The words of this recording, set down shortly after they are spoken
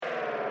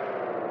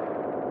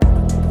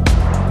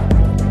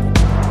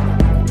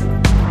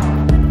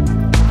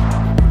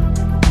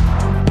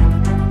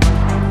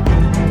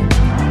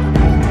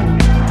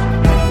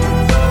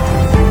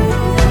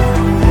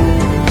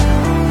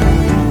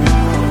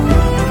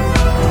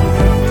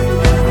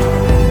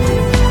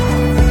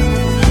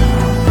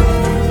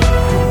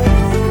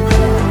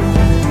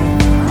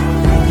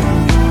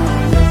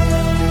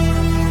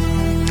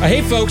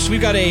folks,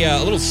 we've got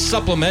a little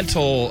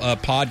supplemental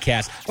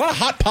podcast. A lot of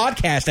hot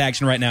podcast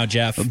action right now,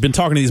 Jeff. I've been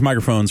talking to these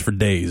microphones for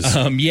days.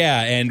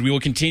 Yeah, and we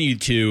will continue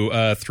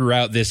to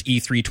throughout this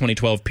E3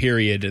 2012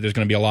 period. There's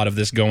going to be a lot of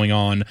this going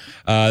on.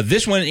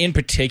 This one in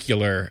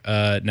particular,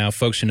 now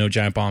folks who know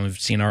Giant Bomb have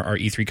seen our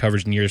E3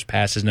 coverage in years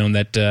past, has known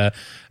that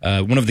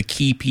one of the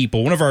key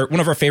people, one of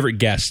our favorite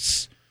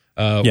guests,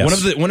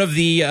 yes. one of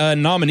the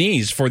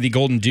nominees for the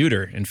Golden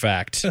Duder, in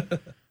fact.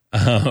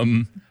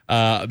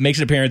 Makes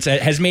an appearance,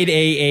 has made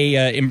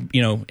an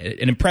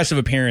impressive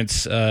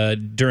appearance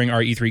during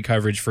our E3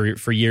 coverage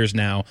for years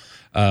now.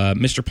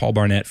 Mr. Paul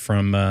Barnett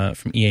from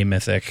EA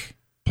Mythic.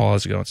 Paul,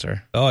 how's it going,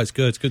 sir? Oh, it's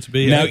good. It's good to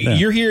be here. Now,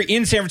 you're here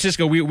in San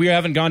Francisco. We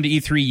haven't gone to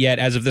E3 yet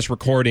as of this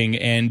recording,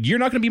 and you're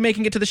not going to be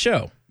making it to the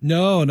show.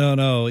 No.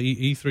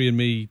 E3 and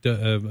me,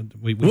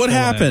 we what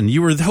happened? Out.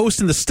 You were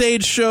hosting the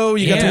stage show.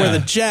 You got to wear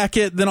the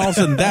jacket. Then all of a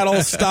sudden, that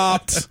all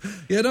stopped.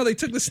 Yeah, no, they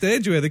took the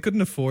stage away. They couldn't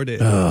afford it.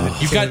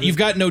 You've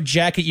got no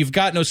jacket. You've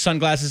got no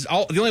sunglasses.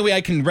 The only way I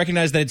can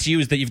recognize that it's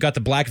you is that you've got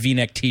the black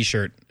V-neck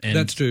T-shirt. And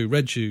that's true.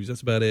 Red shoes.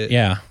 That's about it.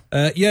 Yeah.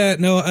 So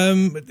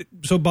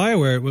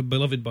BioWare,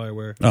 beloved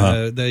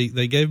BioWare,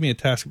 they gave me a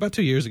task about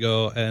 2 years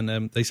ago,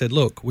 and they said,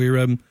 look,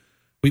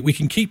 we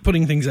can keep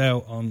putting things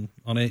out on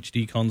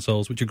HD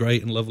consoles, which are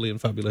great and lovely and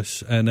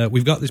fabulous, and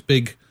we've got this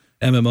big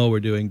MMO we're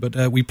doing,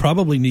 but we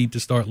probably need to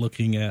start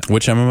looking at...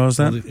 Which MMO is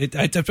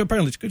that?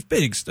 Apparently it's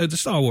big, the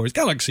Star Wars,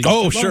 Galaxies.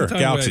 Oh, sure,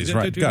 Galaxies,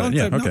 right. Got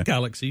it, Not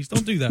Galaxies,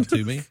 don't do that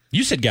to me.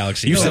 You said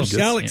Galaxies.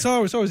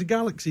 Star Wars,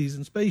 Galaxies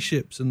and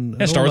spaceships and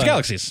Star Wars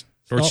Galaxies.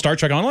 Or Star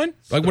Trek Online?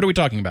 Like, what are we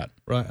talking about?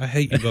 Right, I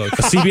hate you both.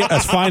 a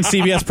fine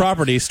CBS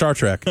property, Star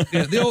Trek.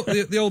 Yeah,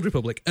 the old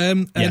Republic.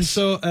 And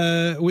so,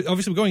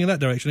 obviously, we're going in that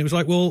direction. It was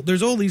like, well,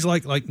 there's all these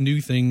like new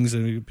things,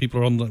 and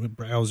people are on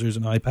browsers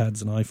and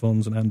iPads and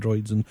iPhones and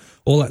Androids and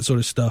all that sort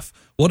of stuff.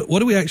 What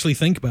do we actually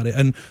think about it?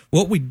 And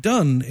what we'd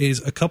done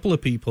is a couple of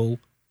people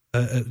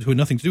who had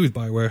nothing to do with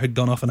BioWare had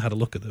gone off and had a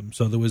look at them.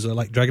 So there was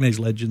Dragon Age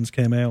Legends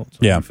came out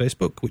on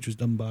Facebook, which was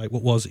done by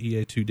what was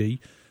EA2D.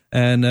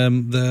 And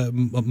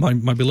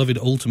my beloved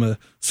Ultima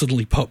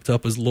suddenly popped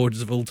up as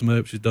Lords of Ultima,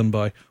 which is done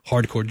by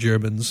hardcore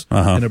Germans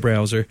in a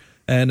browser.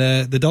 And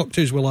the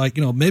doctors were like,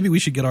 maybe we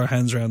should get our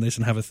hands around this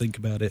and have a think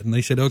about it. And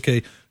they said,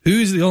 okay,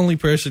 who's the only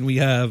person we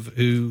have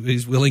who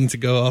is willing to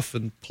go off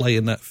and play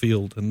in that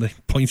field? And they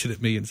pointed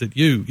at me and said,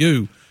 you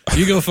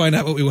go find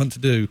out what we want to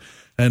do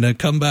and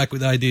come back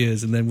with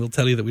ideas, and then we'll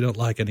tell you that we don't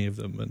like any of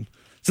them. And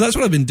so that's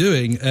what I've been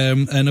doing.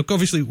 And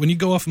obviously, when you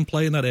go off and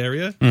play in that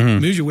area,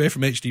 it moves you away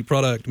from HD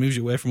product, moves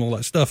you away from all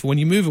that stuff. When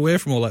you move away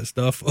from all that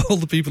stuff, all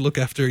the people look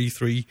after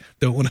E3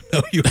 don't want to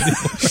know you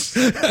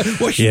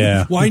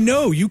anymore. Why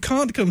no? You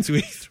can't come to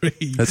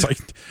E3. That's like,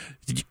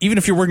 even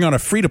if you're working on a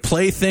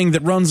free-to-play thing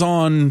that runs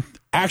on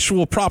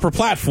actual proper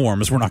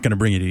platforms, we're not going to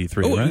bring you to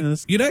E3.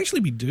 Right? You'd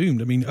actually be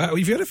doomed. I mean,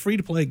 if you had a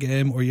free-to-play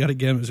game or you had a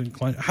game that was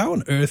inclined, how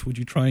on earth would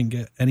you try and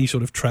get any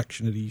sort of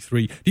traction at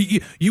E3?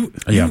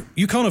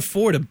 You can't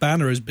afford a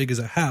banner as big as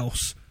a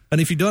house. And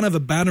if you don't have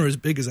a banner as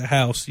big as a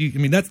house,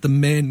 that's the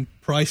main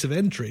price of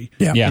entry.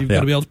 You've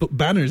got to be able to put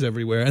banners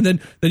everywhere. And then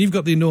you've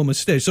got the enormous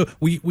stage. So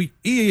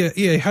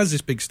EA has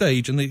this big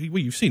stage, and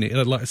you've seen it. It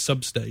had like a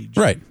sub-stage.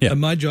 Right, yeah. And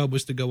my job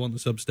was to go on the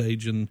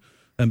sub-stage and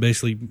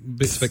basically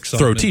fix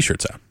throw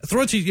T-shirts out.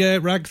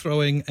 Rag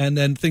throwing, and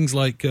then things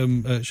like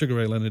Sugar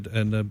Ray Leonard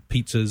and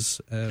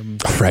pizzas.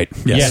 Right.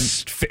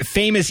 Yes.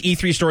 Famous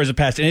E3 stories of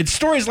past, and it's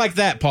stories like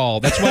that, Paul.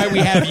 That's why we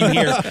have you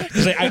here,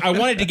 because I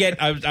wanted to get.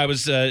 I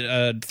was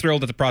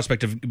thrilled at the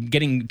prospect of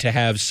getting to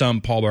have some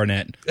Paul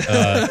Barnett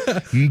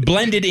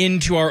blended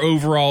into our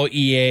overall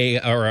EA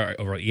or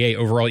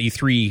overall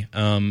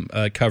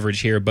E3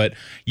 coverage here. But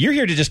you're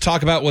here to just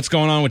talk about what's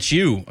going on with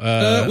you.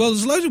 Well,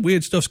 there's loads of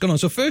weird stuff's going on.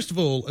 So first of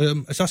all,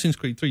 Assassin's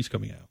Creed 3 is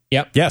coming out.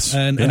 Yep. Yes.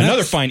 And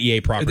another fine EA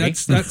property.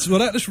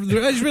 That's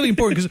really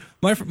important,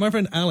 because my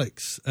friend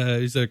Alex,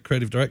 who's the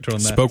creative director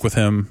on that, spoke with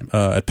him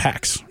at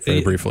PAX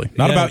very briefly.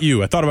 Not about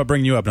you. I thought about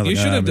bringing you up. You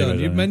should have done.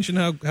 You mentioned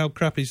how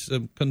crappy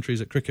country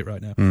is at cricket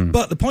right now.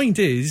 But the point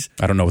is,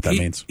 I don't know what that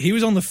means. He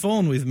was on the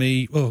phone with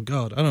me. Oh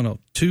God, I don't know,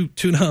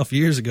 2.5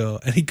 years ago,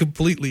 and he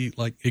completely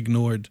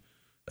ignored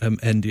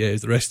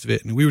NDAs, the rest of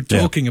it, and we were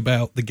talking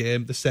about the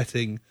game, the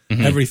setting,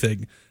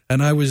 everything.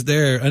 And I was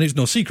there, and it's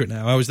no secret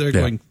now, I was there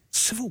going,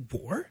 Civil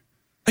War?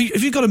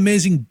 Have you got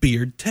amazing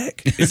beard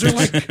tech? Is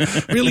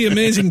there really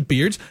amazing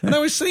beards? And I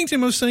was saying to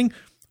him,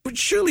 but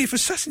surely if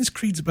Assassin's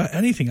Creed's about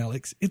anything,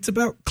 Alex, it's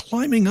about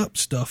climbing up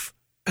stuff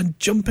and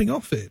jumping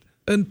off it.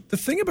 And the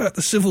thing about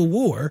the Civil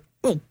War,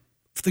 well,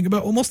 think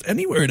about almost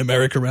anywhere in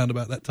America around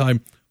about that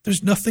time,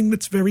 there's nothing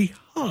that's very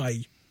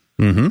high.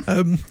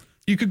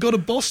 You could go to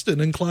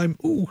Boston and climb,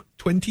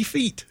 20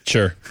 feet.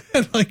 Sure.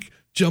 And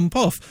jump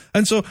off.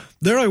 And so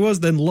there I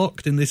was then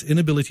locked in this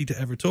inability to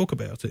ever talk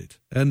about it.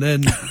 And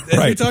then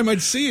every time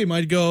I'd see him,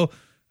 I'd go,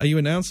 are you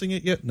announcing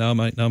it yet? No,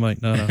 mate, no.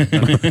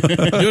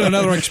 Doing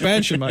another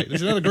expansion, mate.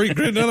 There's another great,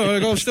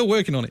 I'm still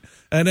working on it.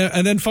 And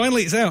then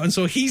finally it's out. And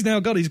so he's now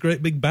got his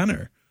great big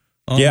banner.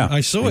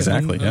 I saw it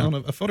on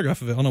a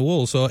photograph of it on a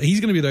wall. So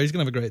he's going to be there. He's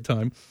going to have a great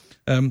time.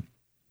 And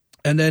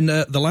then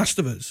The Last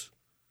of Us.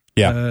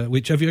 Yeah.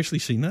 Which, have you actually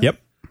seen that? Yep.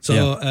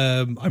 So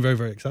I'm very,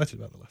 very excited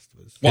about The Last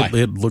of Us. Why?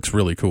 It looks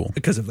really cool.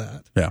 Because of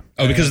that. Yeah.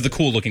 Oh, because of the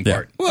cool looking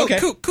part. Well, okay.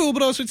 cool,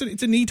 but also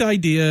it's a neat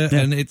idea,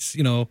 and it's,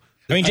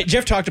 I mean,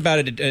 Jeff talked about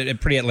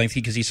it pretty at length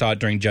because he saw it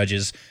during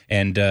Judges,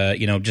 and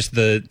just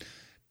the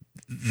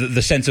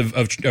sense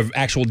of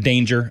actual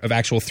danger, of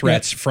actual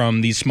threats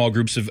from these small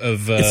groups of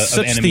it's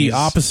such enemies. the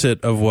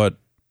opposite of what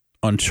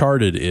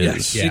Uncharted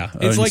is. Yes. Yeah.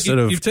 It's like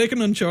you've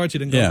taken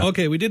Uncharted and gone,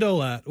 okay, we did all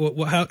that.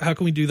 How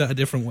can we do that a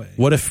different way?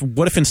 What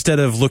if instead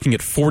of looking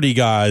at 40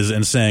 guys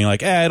and saying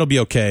like, it'll be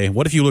okay,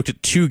 what if you looked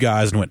at 2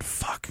 guys and went,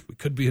 fuck, we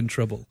could be in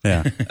trouble.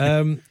 Yeah.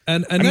 and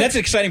that's an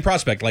exciting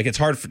prospect. Like it's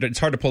hard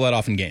to pull that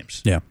off in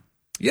games. Yeah.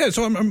 Yeah.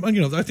 So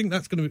I think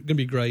that's going to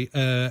be great,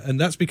 and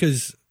that's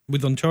because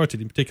with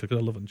Uncharted in particular,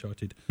 because I love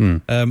Uncharted.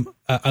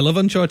 I love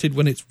Uncharted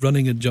when it's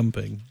running and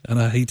jumping,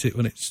 and I hate it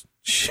when it's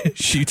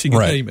shooting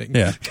and aiming.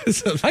 Yeah.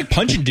 I like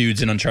punching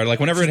dudes in Uncharted.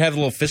 Like whenever it had a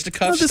little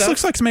fisticuffs. This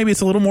looks like maybe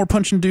it's a little more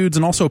punching dudes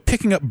and also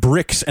picking up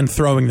bricks and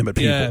throwing them at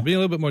people. Yeah, being a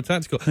little bit more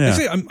tactical. Yeah.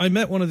 Actually, I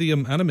met one of the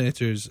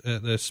animators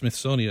at the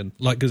Smithsonian,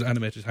 because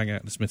animators hang out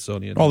at the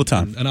Smithsonian all the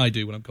time, and I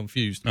do when I'm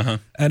confused.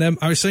 And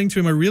I was saying to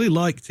him, I really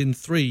liked in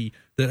 3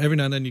 that every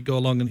now and then you'd go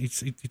along and he'd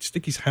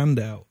stick his hand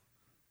out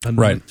and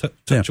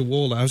touch a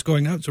wall. I was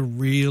going, that's a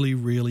really,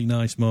 really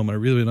nice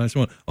moment,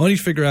 only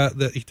to figure out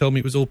that he told me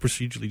it was all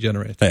procedurally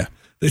generated. Yeah.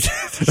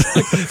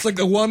 It's like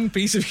the one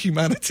piece of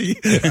humanity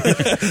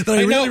that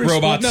I really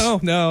robots.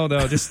 No,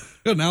 just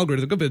got an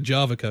algorithm, got a bit of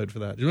Java code for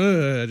that.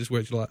 Just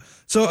works a lot.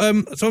 So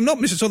I'm not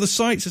missing. So the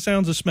sights, the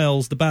sounds, the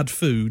smells, the bad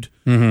food,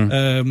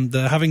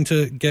 the having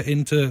to get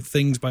into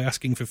things by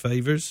asking for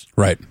favors,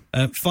 right?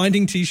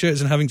 Finding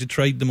T-shirts and having to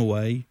trade them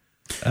away.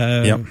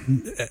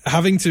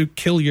 Having to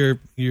kill your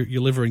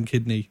liver and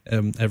kidney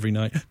every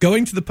night.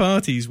 Going to the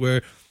parties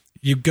where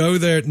you go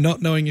there not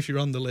knowing if you're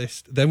on the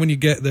list. Then when you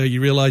get there, you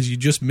realize you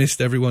just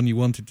missed everyone you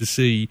wanted to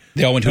see.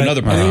 They all went to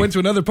another party. They went to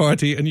another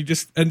party,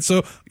 and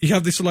so you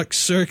have this like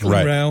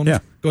circling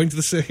around, going to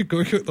the same,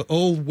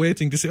 all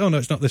waiting to see. Oh no,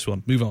 it's not this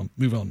one. Move on.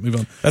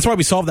 That's why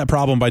we solved that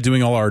problem by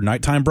doing all our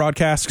nighttime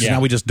broadcasts. Because now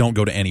we just don't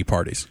go to any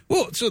parties.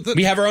 Well,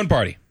 we have our own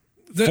party.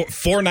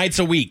 4 nights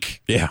a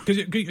week. Yeah. Because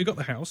you got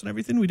the house and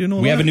everything. We doing all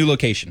We that? have a new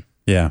location.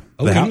 Yeah.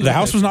 The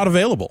house was not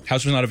available.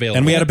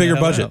 And we had a bigger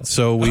budget,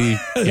 so we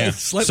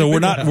so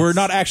we're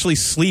not actually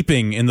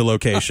sleeping in the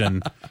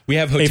location. We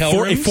have hotel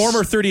rooms. A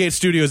former 38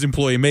 Studios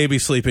employee may be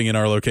sleeping in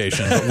our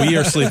location, but we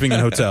are sleeping in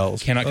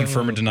hotels. Cannot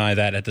confirm or deny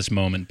that at this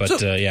moment, but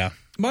yeah.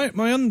 My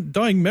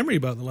undying memory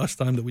about the last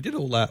time that we did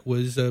all that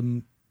was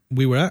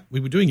we were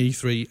doing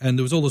E3, and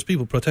there was all those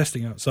people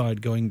protesting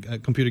outside going,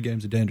 computer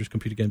games are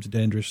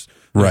dangerous,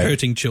 they're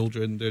hurting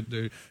children,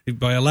 they're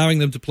by allowing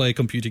them to play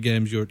computer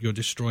games, you're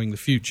destroying the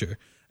future.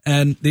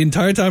 And the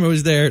entire time I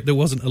was there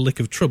wasn't a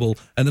lick of trouble.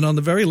 And then on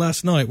the very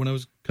last night, when I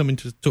was coming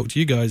to talk to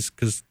you guys,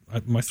 because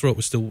my throat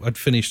was still, I'd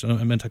finished, and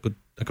I meant I could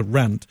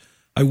rant,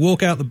 I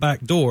walk out the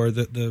back door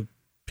that the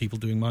people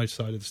doing my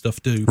side of the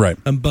stuff do,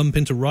 and bump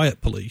into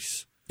riot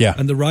police. Yeah.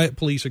 And the riot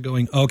police are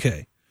going,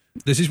 okay,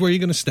 this is where you're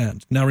going to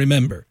stand. Now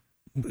remember,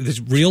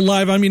 there's real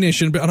live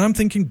ammunition, and I'm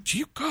thinking,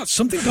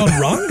 something gone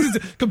wrong?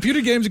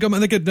 Computer games are going,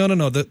 and they go,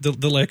 no,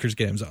 the Lakers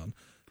game's on.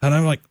 And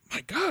I'm like,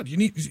 my God,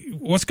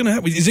 what's going to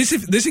happen? Is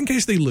this in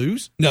case they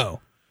lose? No.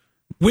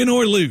 Win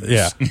or lose.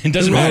 Yeah. It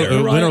doesn't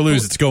matter. Win or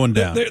lose, it's going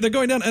down. They're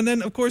going down. And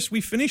then, of course,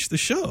 we finished the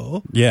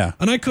show. Yeah.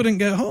 And I couldn't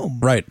get home.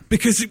 Right.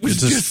 Because it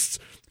was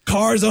just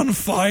cars on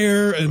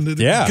fire and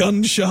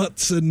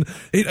gunshots. And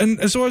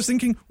so I was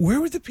thinking, where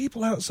were the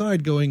people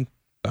outside going,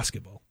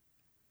 basketball?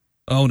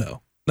 Oh,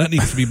 no. That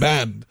needs to be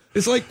banned.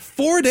 It's like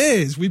 4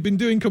 days we've been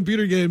doing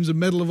computer games and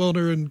Medal of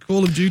Honor and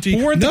Call of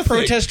Duty. Weren't the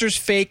protesters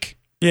fake?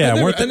 Yeah,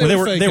 they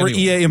were anyway.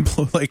 EA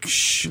employees. Like,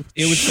 shh.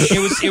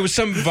 It was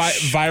some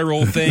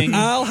viral thing.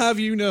 I'll have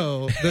you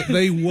know that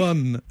they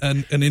won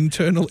an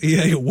internal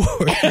EA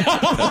award.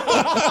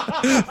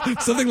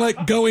 Something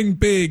like going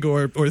big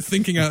or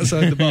thinking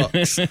outside the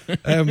box.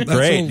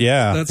 Great,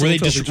 yeah.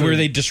 Were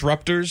they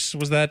disruptors?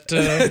 Was that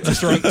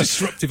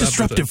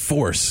disruptive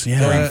force?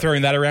 Yeah,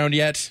 throwing that around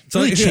yet?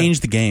 So really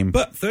changed the game.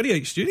 But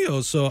 38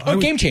 Studios. So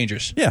game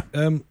changers. Yeah,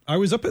 I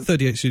was up at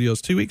 38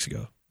 Studios 2 weeks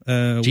ago.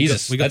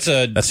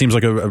 That seems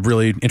like a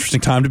really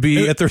interesting time to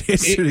be at 38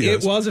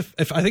 Studios. It was,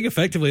 I think,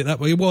 effectively at that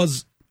point. It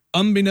was,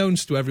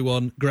 unbeknownst to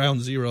everyone,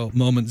 ground zero,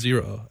 moment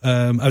zero.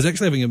 I was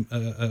actually having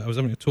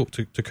a talk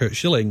to Kurt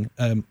Schilling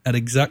at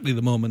exactly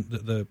the moment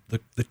that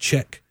the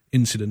check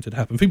incident had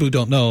happened. People who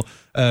don't know,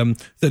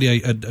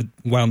 38 had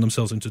wound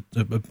themselves into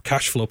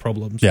cash flow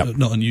problems,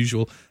 not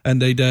unusual, and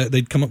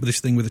they'd come up with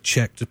this thing with a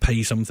check to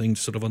pay something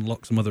to sort of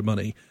unlock some other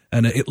money,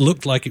 and it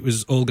looked like it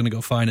was all going to go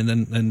fine, and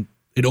then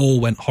it all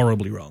went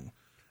horribly wrong.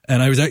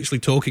 And I was actually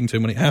talking to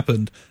him when it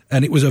happened,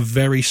 and it was a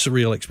very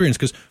surreal experience,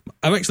 because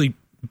I've actually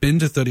been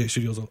to 38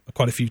 Studios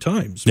quite a few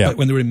times. Yeah.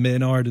 When they were in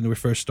Maynard and they were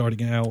first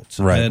starting out.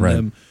 Right.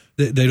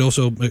 they'd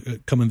also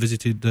come and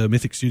visited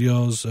Mythic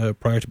Studios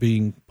prior to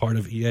being part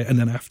of EA, and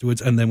then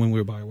afterwards, and then when we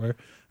were BioWare.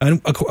 And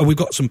we've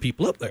got some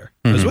people up there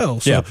as well.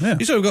 So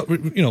you sort of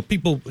got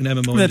people in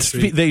MMO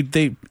industry.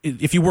 They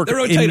if you work in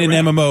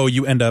an MMO,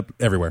 you end up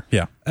everywhere.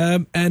 Yeah.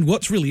 And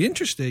what's really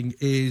interesting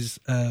is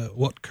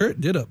what Kurt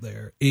did up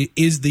there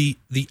is the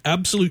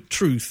absolute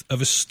truth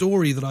of a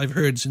story that I've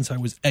heard since I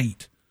was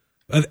 8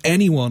 of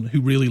anyone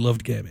who really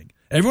loved gaming.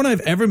 Everyone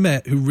I've ever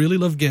met who really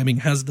loved gaming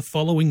has the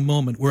following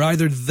moment where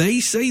either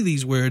they say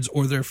these words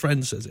or their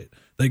friend says it.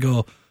 They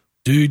go,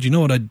 "Dude, you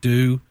know what I'd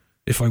do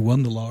if I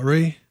won the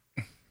lottery?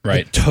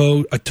 Right.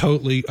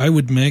 I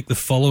would make the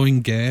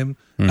following game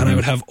and I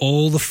would have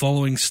all the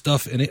following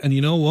stuff in it. And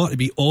you know what? It'd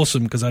be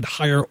awesome because I'd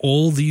hire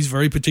all these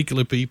very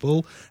particular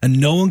people and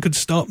no one could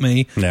stop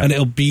me and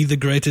it'll be the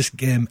greatest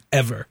game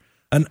ever."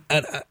 And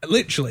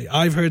literally,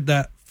 I've heard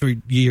that for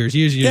years.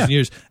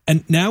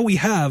 And now we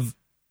have,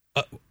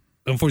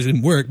 unfortunately it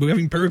didn't work, but we have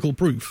empirical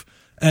proof.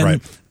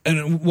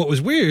 And what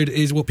was weird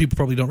is what people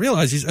probably don't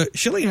realize is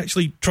Schilling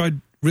actually tried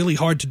really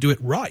hard to do it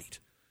right.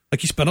 Like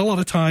he spent a lot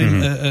of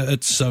time at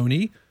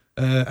Sony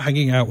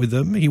hanging out with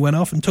them. He went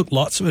off and took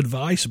lots of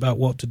advice about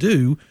what to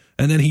do.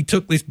 And then he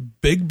took this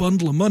big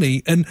bundle of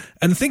money and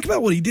think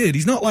about what he did.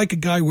 He's not like a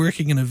guy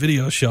working in a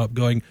video shop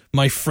going,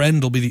 "My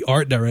friend will be the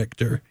art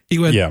director." He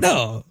went,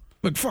 "No,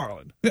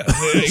 McFarlane." Yeah,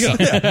 there you go.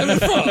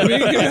 McFarlane. You're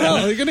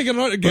going to get an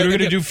art. What are we going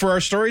to do for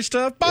our story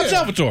stuff? Bob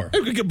Salvatore.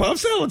 I'm going to get Bob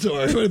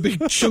Salvatore. He's one of the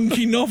big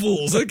chunky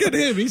novels. Look at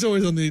him. He's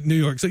always on the New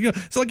York. So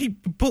it's like he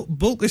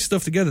bulked this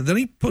stuff together. Then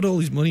he put all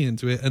his money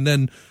into it, and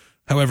then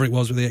however it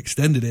was where they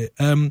extended it.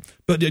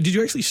 But did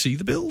you actually see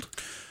the build?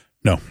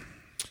 No.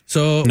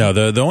 So no.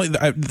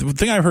 The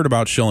thing I've heard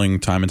about Schilling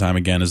time and time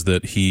again is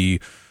that he,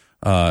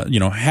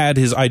 had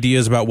his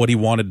ideas about what he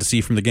wanted to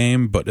see from the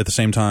game, but at the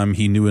same time,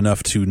 he knew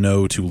enough to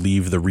know to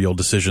leave the real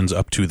decisions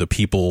up to the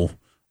people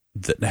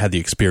that had the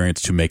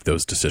experience to make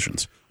those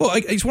decisions. Well,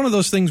 it's one of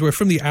those things where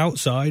from the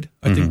outside,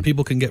 I think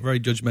people can get very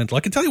judgmental. I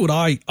can tell you what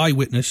I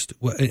witnessed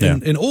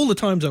in all the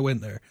times I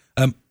went there.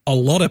 A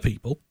lot of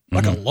people,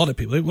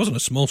 it wasn't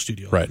a small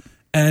studio. Right.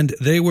 And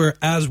they were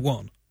as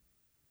one.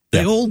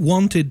 They all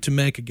wanted to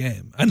make a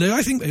game. And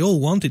I think they all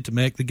wanted to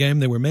make the game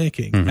they were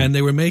making. And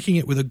they were making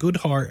it with a good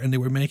heart, and they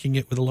were making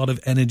it with a lot of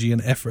energy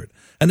and effort.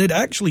 And they'd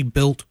actually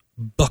built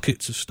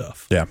buckets of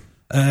stuff. Yeah.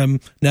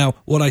 Now,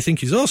 what I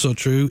think is also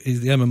true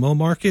is the MMO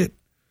market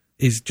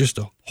is just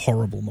a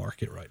horrible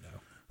market right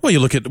now. Well, you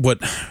look at what,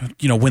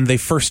 when they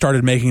first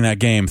started making that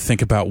game,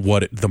 think about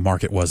what the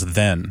market was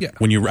then,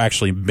 when you were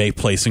actually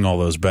placing all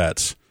those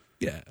bets.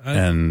 Yeah.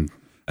 And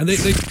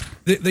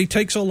they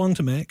take so long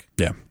to make.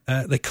 Yeah.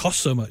 They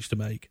cost so much to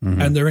make,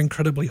 and they're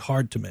incredibly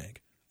hard to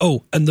make.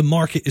 Oh, and the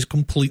market is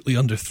completely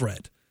under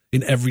threat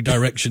in every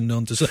direction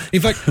known to.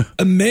 In fact,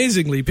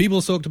 amazingly,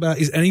 people talked about,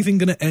 is anything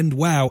going to end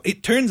WoW?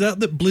 It turns out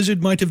that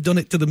Blizzard might have done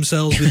it to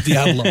themselves with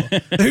Diablo.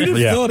 Who'd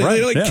have thought it?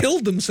 Right, they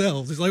killed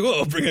themselves. It's like,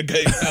 oh, bring a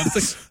game out.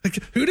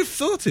 Who'd have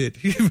thought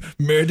it? You've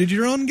murdered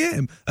your own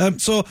game.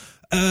 So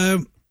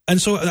I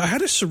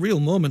had a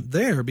surreal moment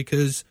there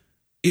because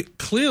it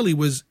clearly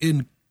was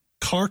in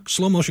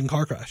slow motion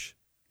car crash.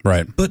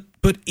 Right.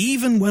 But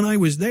even when I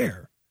was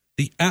there,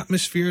 the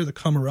atmosphere, the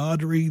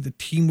camaraderie, the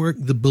teamwork,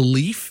 the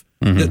belief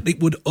that it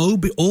would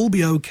all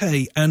be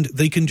okay and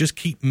they can just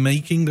keep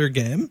making their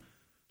game.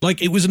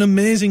 Like, it was an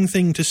amazing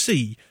thing to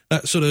see.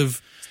 That sort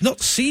of,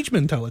 not siege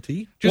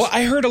mentality. Well,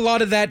 I heard a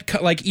lot of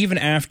that, like, even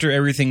after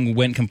everything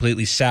went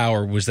completely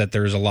sour, was that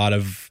there was a lot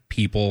of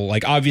people,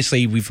 like,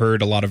 obviously we've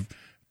heard a lot of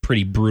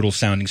pretty brutal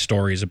sounding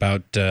stories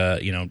about,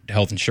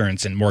 health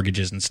insurance and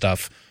mortgages and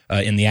stuff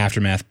in the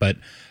aftermath, but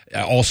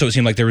also it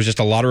seemed like there was just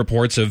a lot of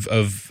reports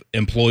of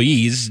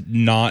employees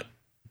not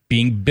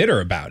being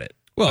bitter about it.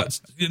 Well,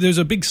 there's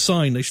a big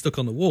sign they stuck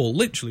on the wall,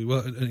 literally,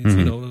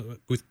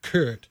 with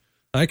Kurt.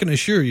 I can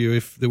assure you,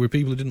 if there were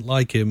people who didn't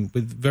like him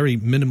with very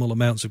minimal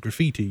amounts of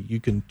graffiti, you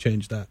can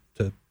change that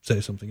to say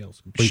something else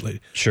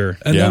completely. Sure.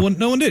 And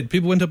no one did.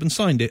 People went up and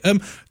signed it.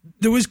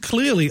 There was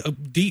clearly a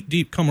deep,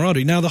 deep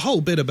camaraderie. Now, the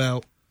whole bit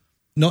about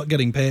not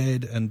getting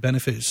paid and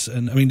benefits,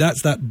 and I mean,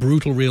 that's that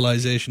brutal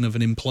realization of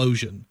an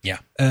implosion. Yeah.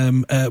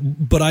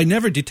 But I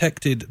never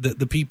detected that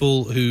the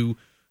people who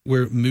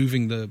were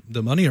moving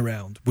the money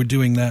around were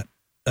doing that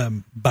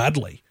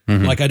badly.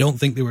 Like, I don't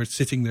think they were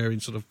sitting there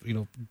and sort of,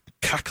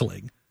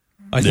 cackling.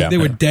 I think they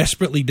were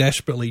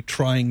desperately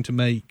trying to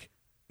make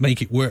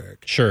it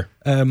work. Sure.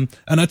 And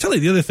I tell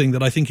you the other thing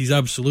that I think is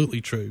absolutely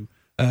true.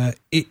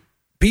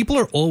 People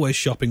are always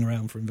shopping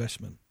around for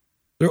investment.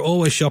 They're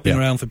always shopping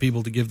around for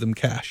people to give them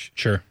cash.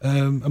 Sure.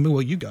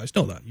 You guys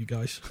know that, you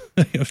guys.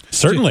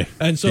 Certainly.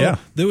 And so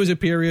there was a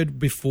period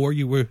before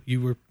you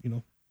were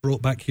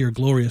brought back here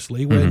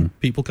gloriously when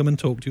people come and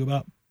talk to you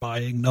about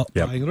buying, not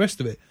buying, the rest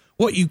of it.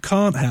 What you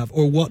can't have,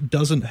 or what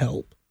doesn't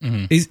help,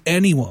 is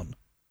anyone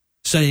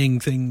saying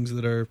things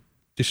that are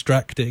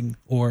distracting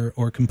or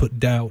can put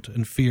doubt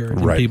and fear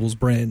in people's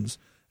brains.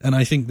 And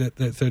I think that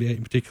 38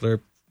 in particular,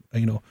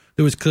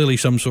 there was clearly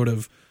some sort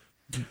of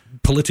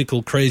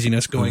political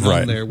craziness going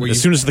on there. Where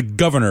as soon as the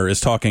governor is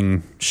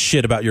talking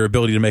shit about your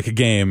ability to make a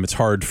game, it's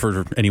hard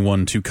for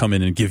anyone to come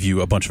in and give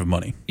you a bunch of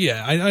money.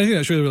 Yeah, I think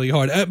that's really, really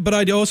hard. But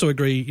I also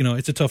agree,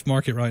 it's a tough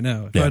market right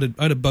now. If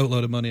I had a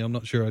boatload of money, I'm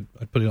not sure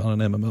I'd put it on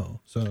an MMO.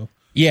 So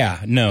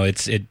yeah, no,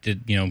 it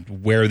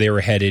where they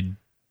were headed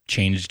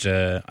changed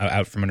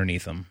out from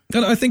underneath them.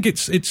 And I think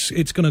it's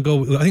going to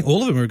go. I think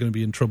all of them are going to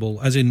be in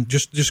trouble. As in,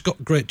 just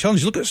got great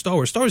challenges. Look at Star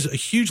Wars. Star Wars is a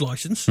huge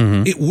license.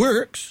 Mm-hmm. It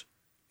works.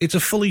 It's a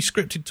fully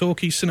scripted,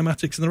 talky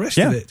cinematics and the rest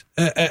of it.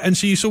 And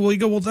so you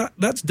go, well,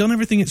 that's done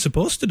everything it's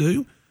supposed to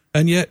do,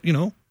 and yet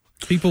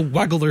people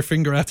waggle their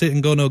finger at it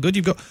and go no good.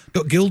 You've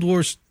got Guild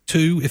Wars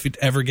 2 if it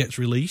ever gets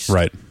released,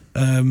 right?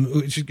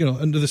 Which is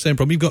under the same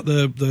problem. You've got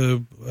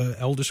the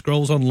Elder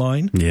Scrolls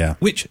Online,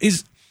 which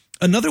is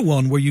another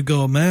one where you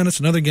go, man, it's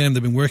another game.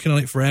 They've been working on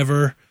it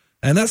forever.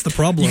 And that's the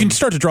problem. You can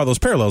start to draw those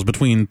parallels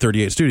between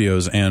 38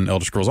 Studios and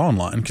Elder Scrolls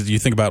Online, because you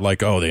think about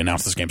they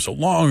announced this game so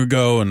long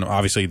ago, and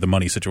obviously the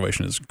money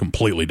situation is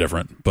completely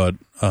different. But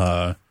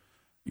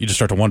you just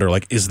start to wonder,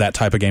 is that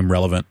type of game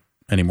relevant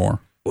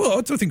anymore? Well,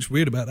 what I think's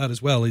weird about that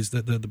as well is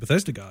that the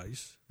Bethesda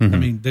guys, mm-hmm. I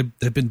mean,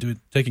 they've been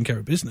taking care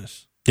of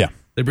business. Yeah.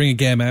 They bring a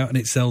game out and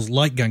it sells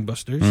like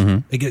gangbusters. Mm-hmm.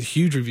 It gets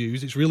huge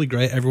reviews. It's really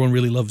great. Everyone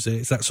really loves it.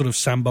 It's that sort of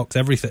sandbox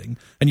everything.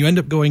 And you end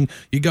up going,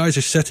 you guys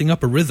are setting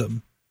up a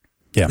rhythm.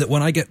 Yeah. That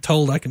when I get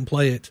told I can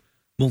play it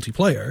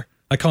multiplayer,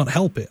 I can't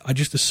help it. I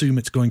just assume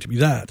it's going to be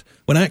that.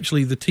 When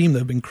actually the team that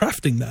have been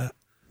crafting that,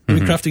 have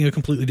been crafting a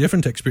completely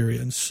different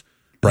experience.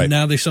 Right. And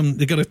now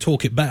they've got to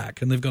talk it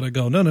back, and they've got to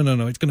go, no,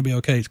 it's going to be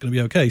okay. It's going to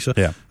be okay. So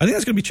I think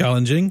that's going to be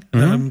challenging.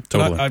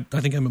 Totally. I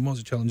think MMOs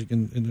are challenging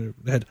in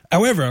the head.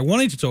 However, I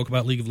wanted to talk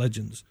about League of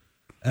Legends,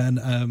 and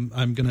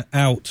I'm going to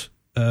out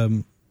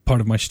part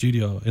of my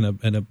studio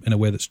in a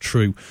way that's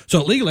true.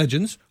 So League of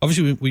Legends,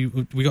 obviously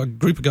we got a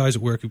group of guys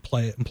at work who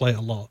play it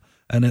a lot,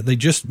 and they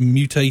just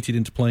mutated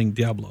into playing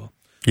Diablo.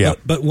 Yeah.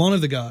 But one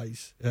of the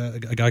guys, a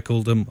guy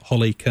called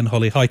Ken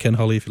Holly. Hi, Ken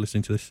Holly, if you're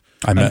listening to this.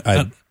 I met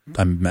Ken.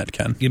 You met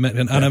Ken.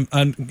 Yeah.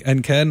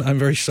 And Ken, I'm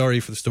very sorry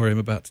for the story I'm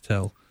about to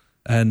tell.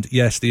 And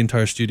yes, the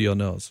entire studio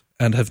knows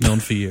and have known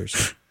for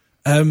years.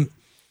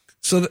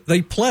 So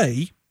they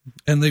play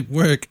and they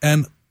work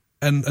and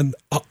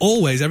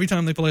always, every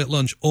time they play at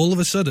lunch, all of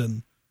a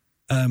sudden,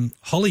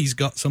 Holly's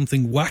got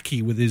something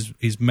wacky with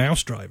his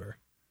mouse driver,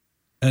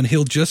 and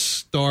he'll just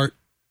start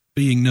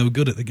being no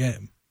good at the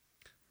game.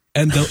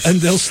 And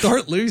they'll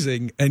start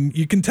losing, and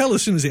you can tell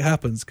as soon as it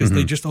happens, because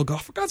they just all go,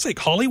 for God's sake,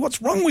 Holly,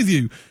 what's wrong with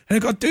you? And I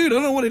go, dude, I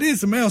don't know what it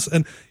is, the mouse.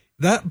 And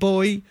that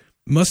boy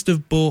must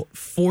have bought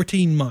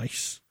 14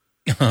 mice.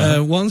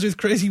 Ones with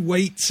crazy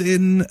weights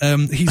in.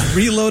 He's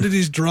reloaded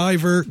his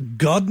driver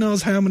God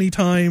knows how many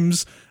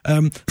times.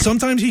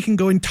 Sometimes he can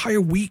go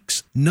entire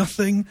weeks,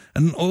 nothing,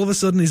 and all of a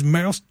sudden his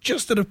mouse,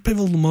 just at a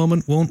pivotal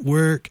moment, won't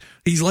work.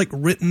 He's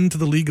written to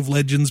the League of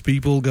Legends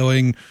people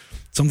going,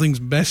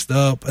 something's messed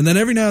up. And then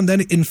every now and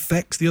then it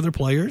infects the other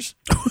players.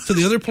 So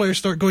the other players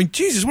start going,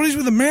 Jesus, what is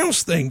with the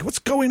mouse thing? What's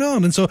going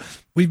on? And so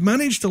we've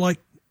managed to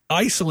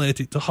isolate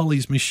it to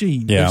Holly's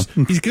machine. Yeah.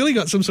 He's clearly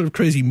got some sort of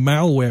crazy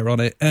malware on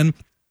it. And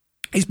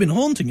it's been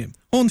haunting him.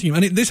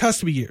 And this has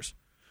to be years.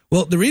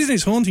 Well, the reason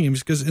it's haunting him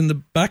is because in the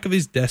back of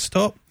his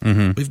desktop,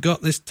 we've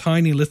got this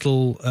tiny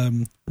little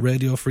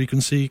radio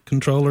frequency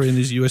controller in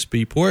his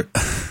USB port.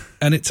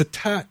 And it's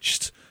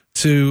attached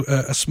to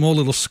a small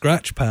little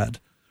scratch pad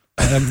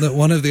that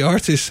one of the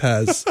artists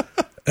has.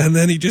 And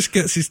then he just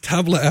gets his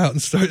tablet out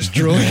and starts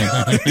drawing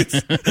on it.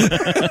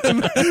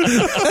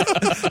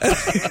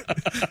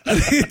 And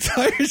the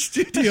entire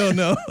studio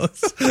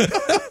knows.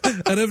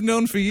 And I've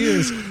known for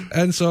years.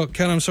 And so,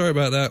 Ken, I'm sorry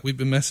about that. We've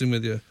been messing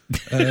with you.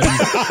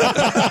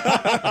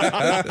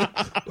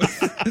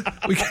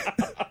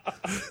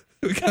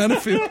 We kind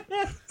of feel...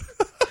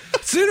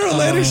 Sooner or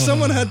later,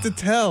 someone had to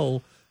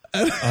tell.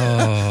 And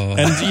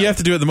you have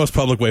to do it the most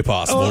public way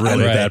possible,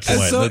 really, at that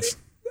point.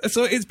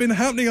 So it's been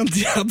happening on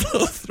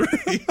Diablo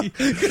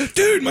 3.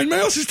 Dude, my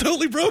mouse is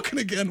totally broken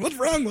again. What's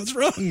wrong?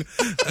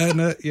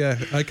 And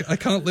I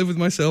can't live with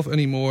myself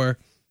anymore.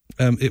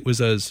 It was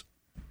us.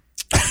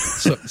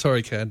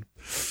 Sorry, Ken.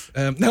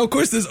 Now, of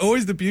course, there's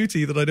always the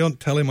beauty that I don't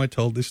tell him I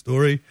told this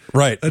story.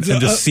 Right. And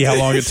just see how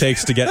long it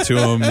takes to get to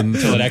him.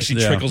 Until it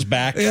actually trickles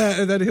back.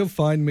 Yeah, and then he'll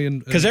find me.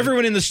 Because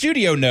everyone in the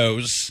studio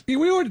knows.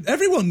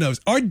 Everyone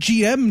knows. Our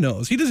GM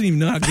knows. He doesn't even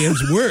know how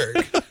games work.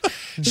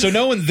 So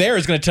no one there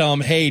is going to tell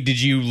him, "Hey, did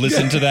you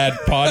listen to that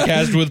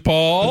podcast with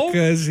Paul?"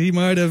 Because he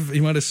might have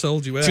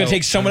sold you out. It's going to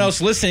take someone else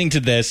listening to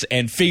this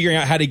and figuring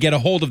out how to get a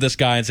hold of this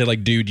guy and say,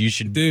 "Dude, you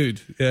should."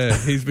 Yeah,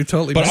 he's been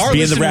totally. But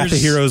be in the Wrath of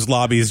Heroes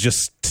lobbies,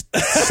 just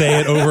say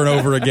it over and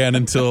over again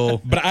until.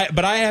 But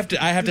I have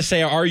to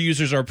say, our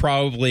users are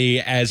probably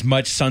as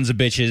much sons of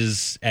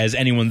bitches as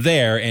anyone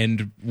there,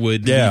 and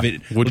would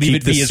leave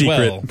it be as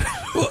well.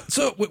 Well,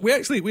 so we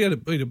had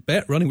a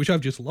bet running, which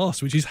I've just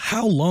lost, which is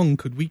how long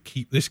could we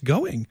keep this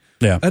going?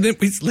 Yeah, and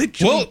it's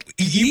literally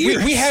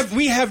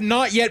we have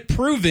not yet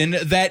proven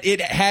that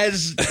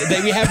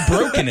we have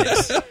broken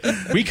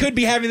it. We could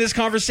be having this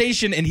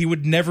conversation, and he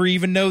would never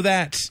even know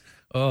that.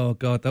 Oh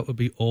God, that would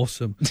be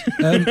awesome.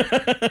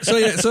 That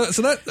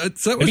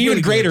was It'd be even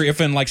really greater good.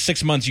 if in like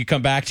 6 months you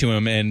come back to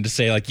him and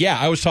say like, yeah,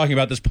 I was talking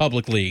about this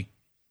publicly.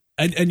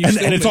 And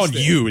it's on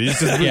you. It's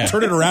just,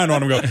 turn it around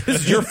on him and go,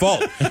 this is your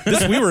fault.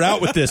 We were out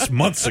with this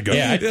months ago.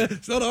 Yeah,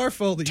 it's not our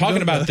fault. That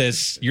talking about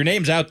this, your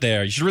name's out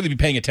there. You should really be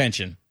paying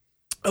attention.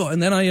 Oh,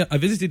 and then I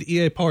visited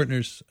EA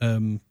Partners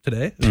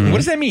today. What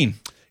does that mean?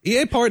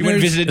 EA Partners. You went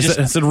and visited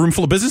Is it a room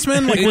full of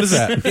businessmen? Like, what is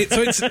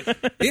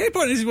that? EA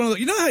Partners is one of the,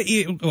 you know how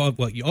EA,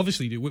 well, you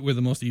obviously do. We're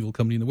the most evil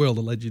company in the world,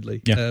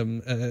 allegedly. Yeah.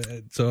 And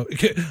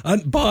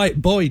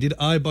boy, did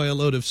I buy a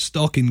load of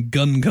stock in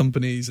gun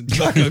companies and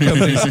tobacco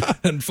companies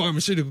and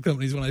pharmaceutical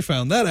companies when I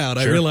found that out.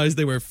 Sure. I realized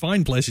they were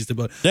fine places to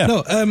buy. Yeah.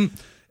 No,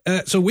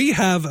 so we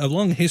have a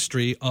long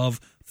history of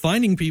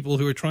finding people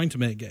who are trying to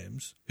make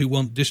games, who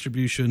want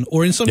distribution,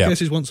 or in some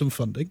cases want some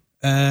funding.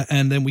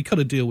 And then we cut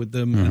a deal with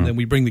them, and then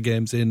we bring the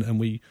games in, and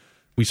we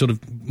sort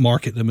of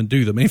market them and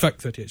do them. In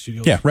fact, 38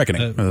 Studios,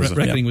 Reckoning.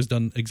 Reckoning was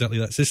done exactly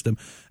that system.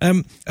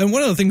 And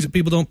one of the things that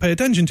people don't pay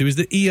attention to is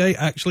that EA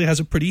actually has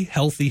a pretty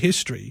healthy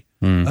history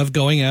of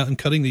going out and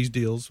cutting these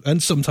deals,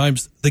 and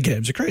sometimes the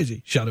games are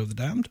crazy. Shadow of the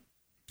Damned.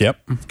 Yep.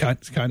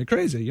 It's kind of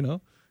crazy, you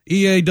know.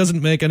 EA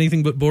doesn't make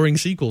anything but boring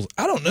sequels.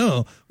 I don't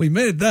know. We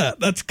made that.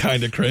 That's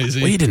kind of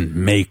crazy. Well, you didn't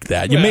make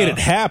that. You made it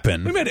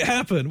happen. We made it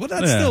happen. Well,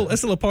 that's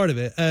still a part of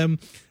it.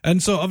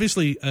 And so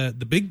obviously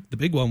the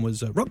big one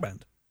was Rock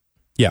Band.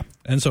 Yeah.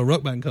 And so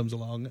Rock Band comes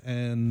along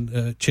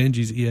and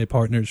changes EA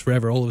Partners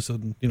forever. All of a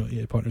sudden, you know,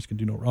 EA Partners can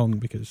do no wrong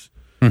because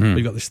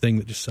we've got this thing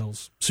that just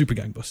sells super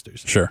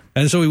gangbusters. Sure.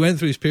 And so we went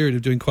through this period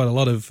of doing quite a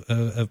lot of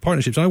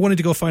partnerships. And I wanted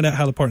to go find out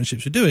how the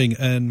partnerships are doing.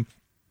 And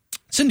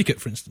Syndicate,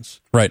 for instance.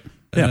 Right.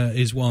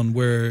 Is one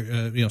where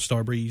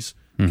Starbreeze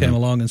came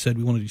along and said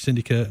we want to do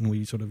Syndicate, and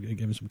we sort of gave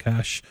him some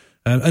cash.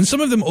 And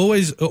some of them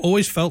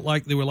always felt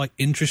like they were like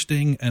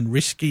interesting and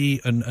risky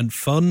and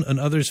fun, and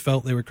others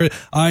felt they were crazy.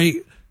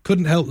 I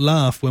couldn't help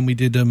laugh when we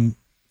did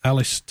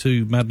Alice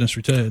 2 Madness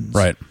Returns,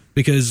 right?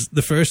 Because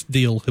the first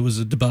deal, it was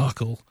a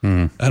debacle,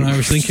 and I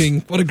was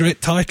thinking, what a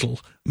great title,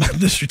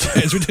 Madness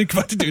Returns. We're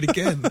about to do it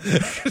again.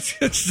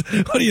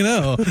 What do you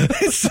know?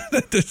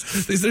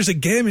 There's a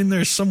game in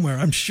there somewhere.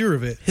 I'm sure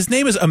of it. His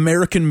name is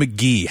American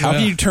McGee. How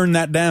can you turn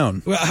that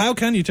down? Well, how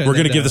can you turn? We're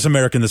going to give this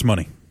American this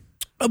money.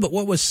 Oh, but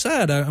what was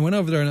sad, I went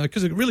over there, and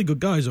because they're really good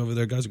guys over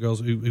there, guys and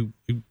girls who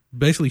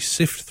basically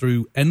sift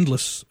through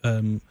endless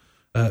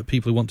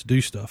people who want to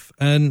do stuff,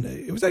 and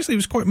it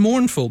was quite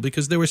mournful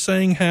because they were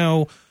saying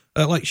how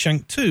like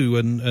Shank 2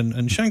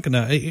 and Shank and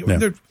that,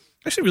 they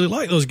actually really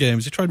like those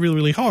games. They tried really,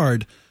 really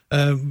hard,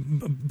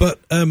 but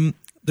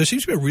there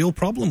seems to be a real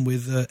problem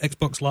with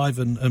Xbox Live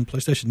and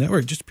PlayStation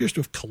Network. It just appears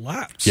to have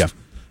collapsed. Yeah.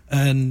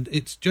 And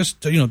it's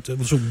just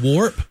so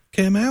Warp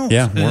came out.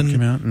 Yeah, Warp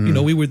came out.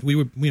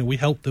 We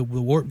helped the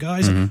Warp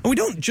guys, and we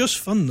don't just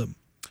fund them.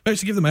 We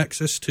actually give them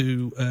access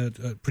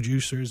to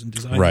producers and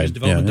designers,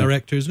 development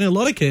directors, and in a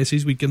lot of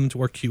cases we give them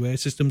to our QA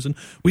systems, and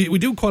we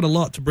do quite a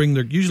lot to bring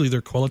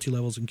their quality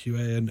levels in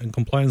QA and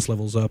compliance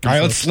levels up. All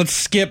right, let's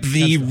skip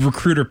the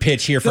recruiter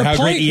pitch here for how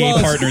great EA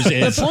Partners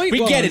is.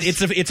 We get it.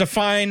 It's a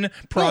fine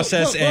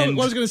process. And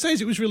what I was going to say is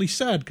it was really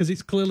sad because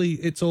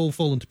it's all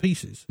fallen to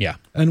pieces. Yeah.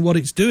 And what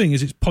it's doing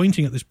is it's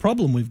pointing at this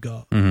problem we've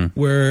got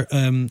where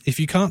if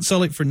you can't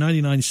sell it for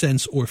 99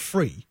 cents or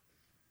free,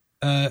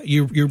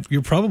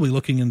 you're probably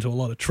looking into a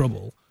lot of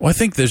trouble. Well, I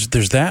think there's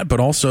that, but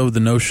also the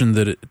notion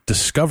that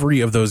discovery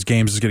of those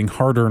games is getting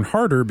harder and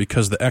harder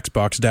because the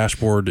Xbox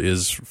dashboard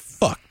is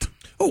fucked.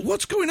 Oh,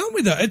 what's going on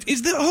with that?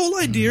 Is the whole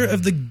idea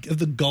of the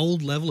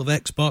gold level of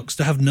Xbox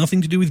to have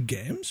nothing to do with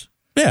games?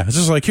 Yeah, it's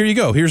just like, here you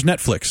go, here's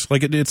Netflix.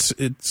 Like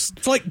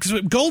it's like,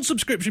 'cause gold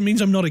subscription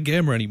means I'm not a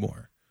gamer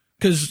anymore.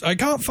 Because I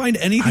can't find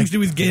anything to do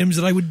with games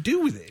that I would do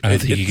with it. I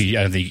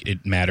don't think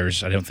it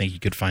matters. I don't think you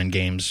could find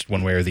games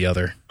one way or the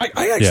other.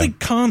 I actually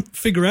can't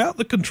figure out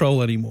the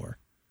control anymore.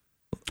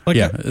 Like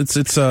it's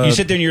you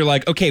sit there and you're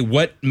like, okay,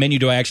 what menu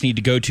do I actually need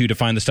to go to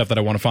find the stuff that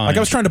I want to find? Like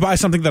I was trying to buy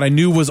something that I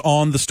knew was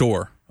on the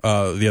store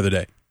the other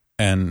day,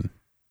 and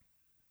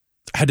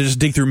I had to just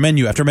dig through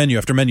menu after menu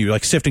after menu,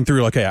 like sifting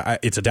through, like, okay,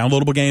 it's a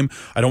downloadable game.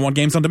 I don't want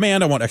games on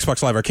demand. I want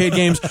Xbox Live Arcade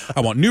games. I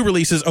want new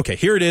releases. Okay,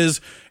 here it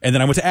is. And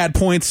then I went to add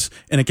points,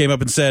 and it came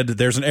up and said,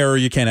 there's an error.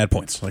 You can't add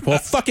points. Like, well,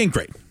 fucking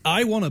great.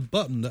 I want a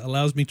button that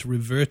allows me to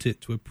revert it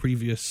to a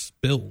previous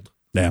build.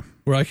 Yeah.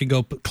 Where I can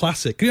go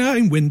classic. You know,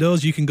 in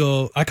Windows, you can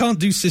go, I can't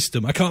do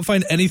system. I can't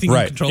find anything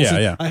in control.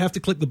 Yeah. I have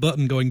to click the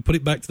button going, put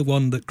it back to the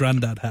one that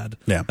Grandad had.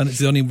 Yeah. And it's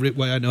the only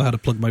way I know how to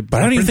plug my But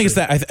I don't even think it's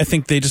that. I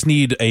think they just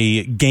need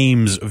a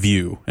games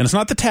view. And it's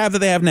not the tab that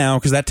they have now,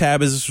 because that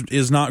tab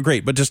is not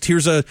great. But just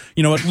here's a,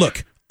 you know what,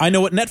 look, I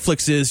know what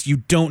Netflix is. You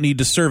don't need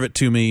to serve it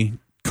to me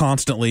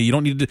constantly. You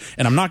don't need to,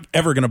 and I'm not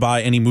ever going to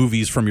buy any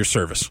movies from your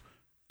service.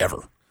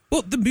 Ever.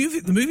 Well, the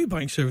movie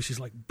buying service is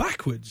like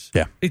backwards.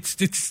 Yeah,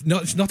 it's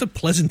not a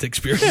pleasant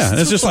experience. Yeah,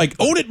 it's just like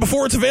own it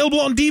before it's available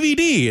on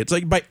DVD. It's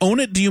like, by own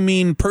it, do you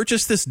mean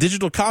purchase this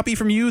digital copy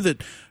from you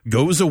that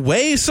goes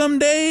away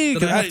someday?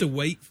 That I have to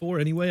wait for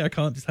anyway. I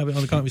can't just have it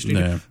on the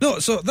stream. No,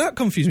 so that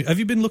confused me. Have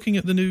you been looking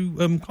at the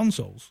new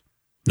consoles?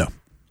 No.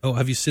 Oh,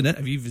 have you seen it?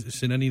 Have you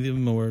seen any of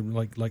them, or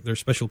like their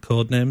special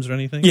code names or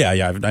anything?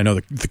 Yeah, I know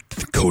the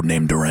code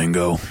name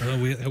Durango.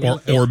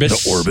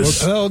 Orbis. The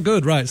Orbis. Oh,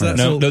 good, right. So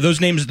no, those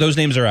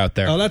names are out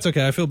there. Oh, that's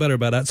okay. I feel better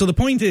about that. So the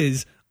point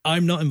is,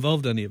 I'm not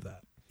involved in any of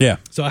that. Yeah.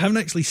 So I haven't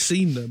actually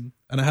seen them,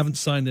 and I haven't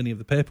signed any of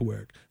the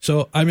paperwork.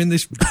 So I'm in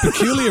this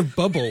peculiar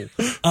bubble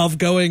of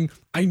going,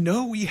 I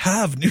know we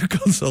have new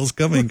consoles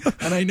coming,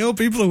 and I know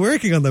people are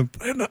working on them,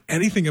 but I don't know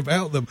anything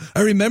about them.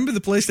 I remember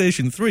the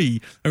PlayStation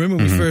 3. I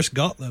remember when we first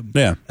got them.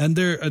 Yeah. And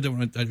I don't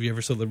know if you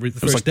ever saw the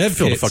first dev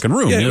filled a kits. fucking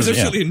room. Yeah, it was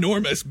absolutely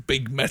enormous,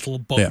 big metal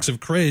box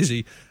of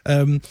crazy.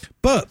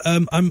 But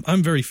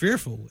I'm very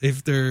fearful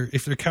if they're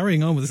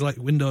carrying on with this like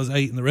Windows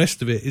 8 and the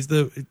rest of it. Is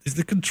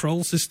the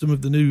control system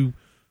of the new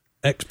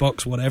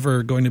Xbox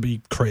whatever going to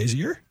be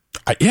crazier?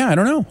 I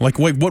don't know. Like,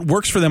 what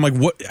works for them? Like,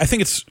 what I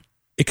think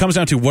it comes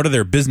down to what are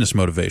their business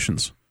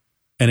motivations,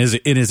 and is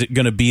it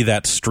going to be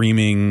that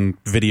streaming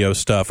video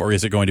stuff, or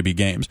is it going to be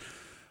games?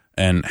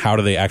 And how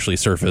do they actually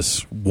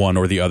surface one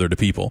or the other to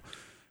people?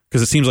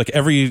 Because it seems like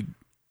every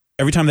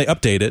time they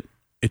update it,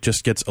 it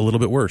just gets a little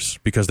bit worse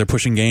because they're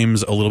pushing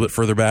games a little bit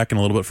further back and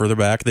a little bit further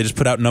back. They just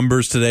put out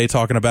numbers today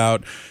talking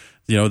about,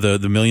 you know,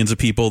 the millions of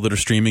people that are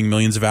streaming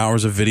millions of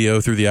hours of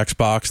video through the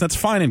Xbox. That's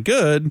fine and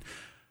good.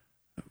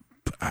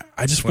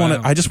 I just want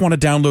to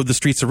download the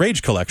Streets of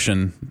Rage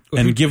collection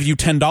and give you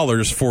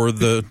 $10 for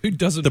the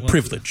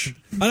privilege.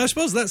 And I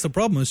suppose that's the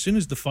problem. As soon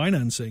as the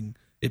financing,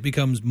 it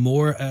becomes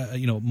more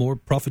more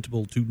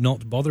profitable to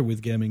not bother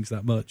with gamings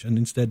that much and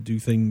instead do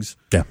things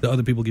that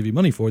other people give you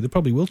money for. They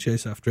probably will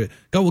chase after it.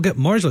 God, we'll get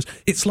marginalized.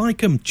 It's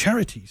like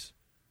charities,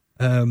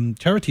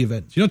 charity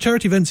events. You know,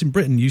 charity events in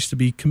Britain used to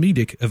be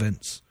comedic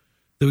events.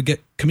 They would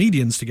get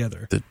comedians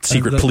together. The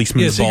secret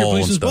policeman's ball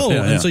and stuff.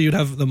 Yeah, and so you'd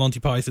have the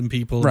Monty Python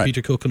people,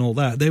 Peter Cook and all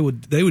that. They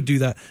would do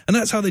that. And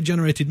that's how they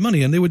generated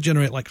money. And they would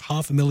generate like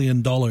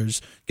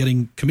 $500,000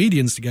 getting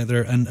comedians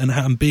together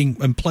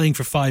and playing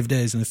for 5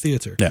 days in a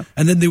theater. Yeah.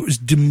 And then it was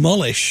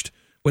demolished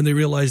when they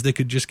realized they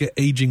could just get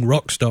aging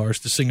rock stars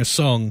to sing a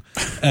song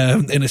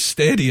in a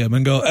stadium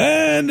and go,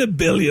 and $1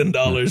 billion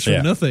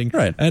for nothing.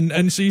 Right.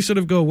 And so you sort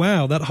of go,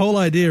 wow, that whole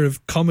idea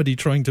of comedy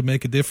trying to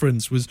make a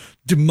difference was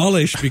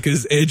demolished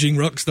because aging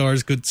rock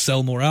stars could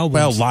sell more albums.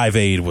 Well, Live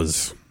Aid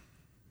was...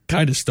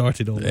 kind of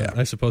started all that,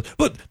 I suppose.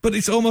 But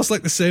it's almost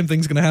like the same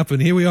thing's going to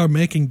happen. Here we are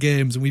making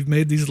games, and we've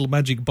made these little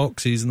magic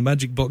boxes, and the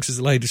magic boxes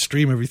allow you to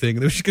stream everything.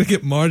 And they're just going to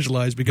get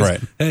marginalized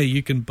because, hey,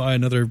 you can buy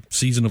another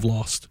season of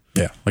Lost.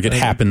 Yeah, like it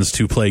happens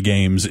to play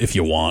games if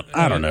you want.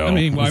 I don't know. I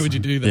mean, why would you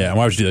do that? Yeah,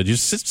 why would you do that? You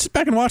just sit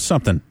back and watch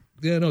something.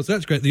 Yeah, no, so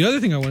that's great. The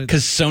other thing I wanted...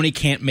 Because Sony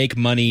can't make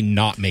money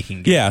not making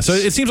games. Yeah, so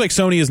it seems like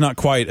Sony is not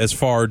quite as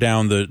far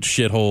down the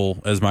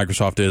shithole as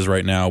Microsoft is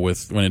right now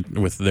with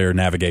their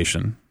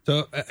navigation.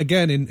 So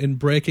again, in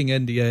breaking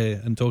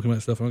NDA and talking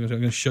about stuff, I'm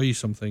going to show you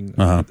something.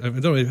 I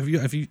don't know.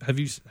 Have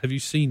you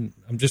seen?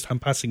 I'm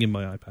passing in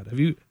my iPad. Have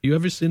you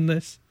ever seen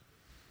this?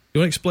 You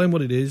want to explain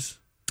what it is?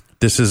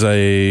 This is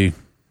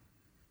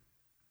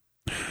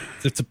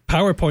it's a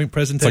PowerPoint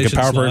presentation. It's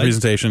like a PowerPoint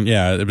presentation.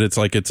 Yeah, but it's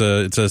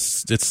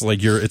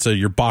like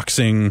you're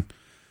boxing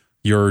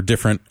your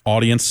different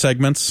audience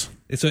segments.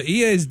 So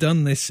EA has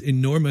done this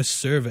enormous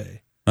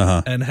survey.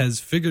 And has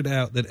figured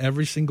out that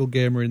every single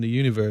gamer in the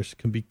universe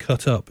can be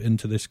cut up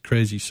into this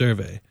crazy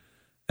survey.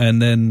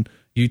 And then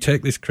you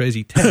take this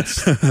crazy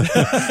test.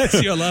 So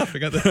you're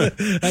laughing at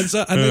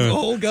that. And they've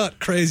all got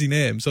crazy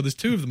names. So there's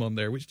two of them on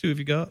there. Which two have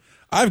you got?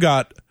 I've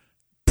got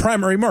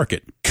primary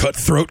market,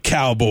 Cutthroat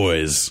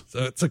Cowboys.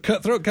 So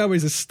Cutthroat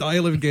Cowboys is a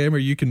style of gamer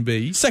you can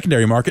be.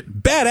 Secondary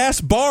market,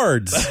 Badass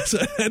Bards.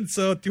 And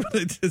so do you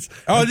want to just...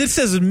 Oh, this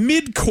says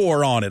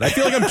midcore on it. I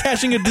feel like I'm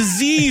catching a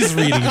disease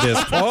reading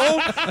this,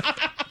 Paul.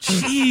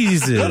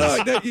 Jesus. No,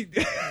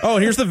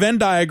 and here's the Venn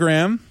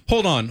diagram.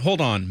 Hold on.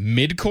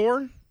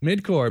 Midcore?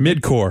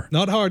 Midcore.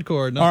 Not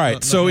hardcore. All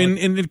right, so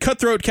in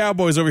Cutthroat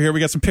Cowboys over here, we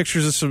got some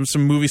pictures of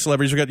some movie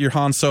celebrities. We got your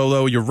Han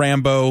Solo, your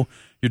Rambo,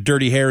 your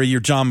Dirty Harry,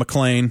 your John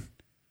McClane.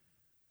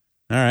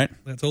 All right.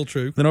 That's all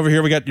true. Then over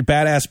here we got your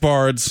Badass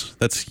Bards.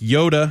 That's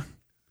Yoda.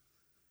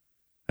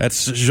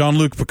 That's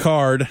Jean-Luc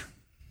Picard.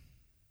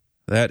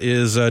 That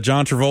is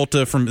John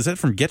Travolta is that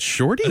from Get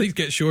Shorty? I think it's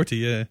Get Shorty,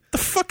 yeah. The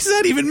fuck does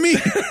that even mean?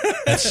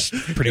 That's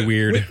pretty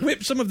weird.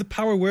 Whip some of the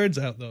power words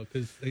out, though,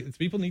 because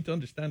people need to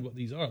understand what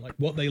these are, like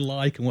what they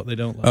like and what they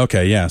don't like.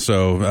 Okay, yeah.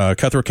 So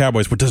Cutthroat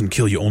Cowboys, what doesn't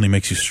kill you only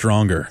makes you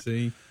stronger.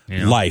 See?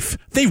 Yeah. Life.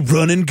 They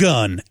run and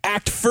gun.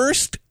 Act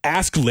first,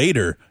 ask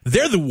later.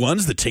 They're the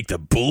ones that take the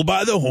bull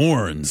by the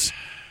horns.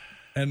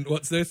 And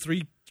what's their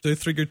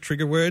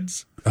trigger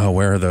words? Oh,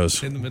 where are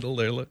those? In the middle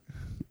there, look.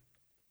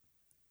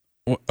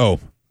 Oh.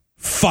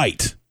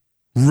 Fight.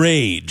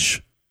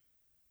 Rage.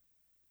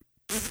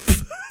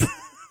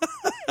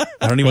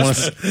 I don't even want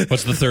to...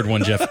 What's the third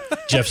one, Jeff?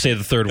 Jeff, say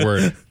the third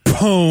word.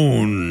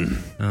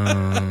 Pwn.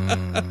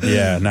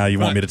 Yeah, now you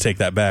want me to take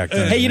that back.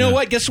 Hey, you know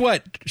what? Guess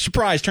what?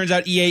 Surprise. Turns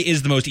out EA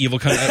is the most evil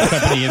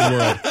company in the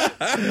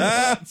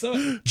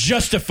world.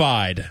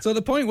 Justified. So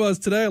the point was,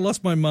 today I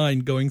lost my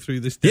mind going through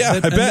this. Yeah,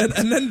 I bet.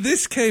 And then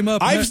this came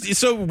up.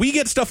 So we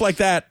get stuff like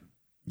that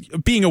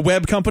being a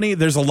web company,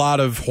 there's a lot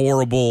of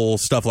horrible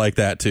stuff like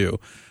that too.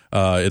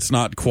 It's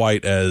not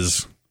quite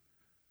as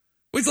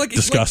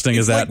disgusting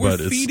as that, we're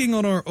but feeding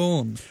on our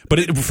own.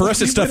 But for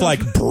us, it's stuff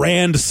like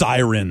brand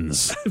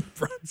sirens,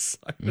 brand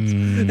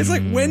sirens. It's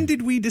like, when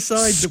did we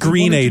decide?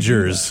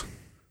 Screenagers.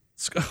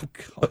 Oh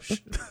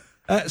gosh.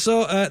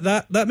 So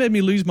that made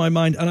me lose my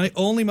mind, and I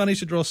only managed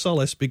to draw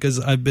solace because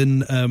I've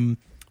been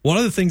one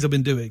of the things I've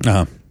been doing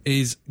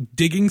is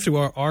digging through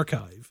our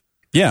archive.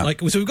 Yeah,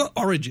 so we've got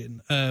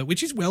Origin,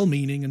 which is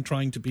well-meaning and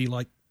trying to be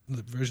like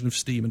the version of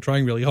Steam and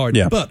trying really hard.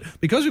 Yeah. But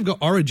because we've got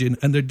Origin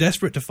and they're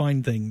desperate to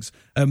find things,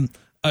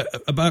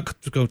 about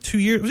 2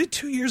 years, was it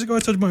 2 years ago I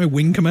told you about my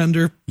Wing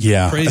Commander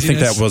craziness? I think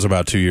that was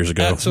about 2 years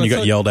ago. So you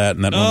got yelled at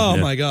and that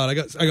my God,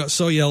 I got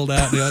so yelled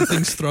at, and I had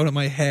things thrown at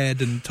my head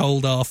and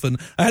told off,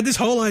 and I had this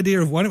whole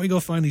idea of, why don't we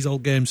go find these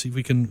old games, see if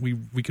we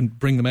can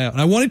bring them out,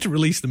 and I wanted to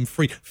release them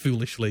free,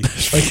 foolishly,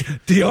 like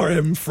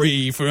DRM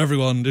free for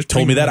everyone. Just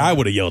told me that, I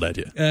would have yelled at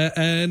you.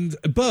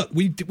 But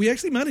we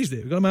actually managed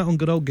it. We got them out on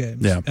Good Old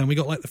Games, yeah. And we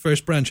got like the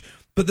first branch,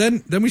 but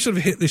then we sort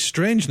of hit this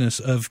strangeness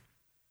of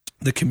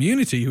the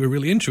community who are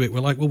really into it.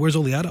 We're like, well, where's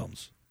all the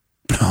add-ons?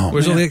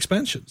 Where's all the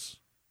expansions?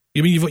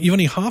 You mean you've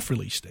only half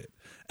released it?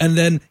 And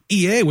then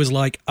EA was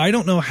like, I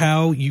don't know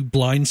how you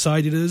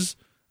blindsided us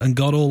and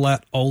got all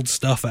that old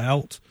stuff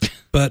out,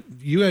 but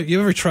you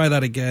ever try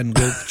that again,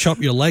 we'll chop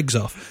your legs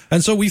off.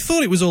 And so we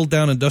thought it was all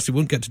down and dusty, we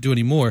wouldn't get to do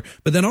any more.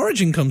 But then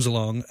Origin comes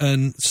along,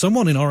 and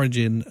someone in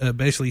Origin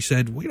basically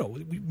said, well,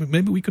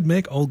 maybe we could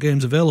make old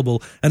games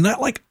available. And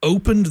that like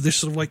opened this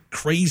sort of like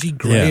crazy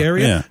gray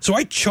area. Yeah. So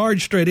I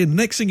charged straight in.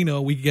 Next thing you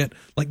know, we get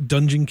like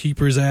Dungeon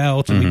Keepers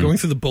out, and we're going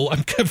through the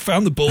I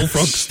found the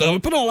Bullfrog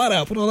stuff. Put all that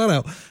out.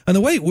 And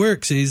the way it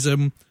works is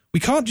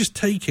we can't just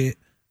take it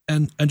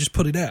and just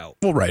put it out.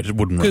 Well, right, it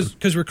wouldn't run.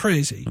 Because we're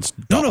crazy.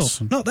 No,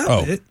 not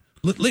that bit.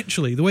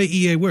 Literally, the way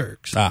EA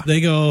works, they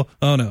go,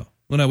 oh no,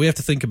 well, no, we have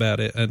to think about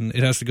it, and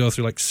it has to go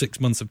through like 6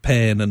 months of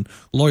pain, and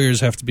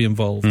lawyers have to be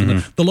involved.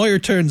 And the lawyer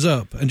turns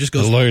up and just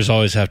goes... The lawyers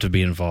always have to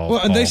be involved.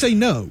 Well, and they say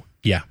no.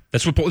 Yeah,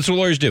 that's what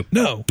lawyers do.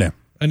 No. Yeah.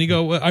 And you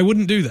go, well, I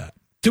wouldn't do that.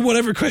 To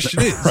whatever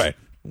question is. Right.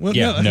 Well,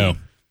 no.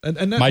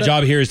 And my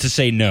job here is to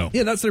say no.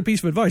 Yeah, that's their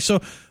piece of advice.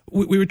 So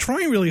we were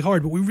trying really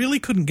hard, but we really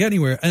couldn't get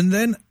anywhere. And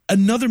then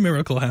another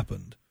miracle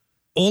happened.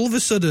 All of a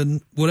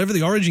sudden, whatever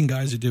the Origin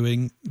guys are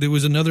doing, there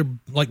was another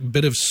like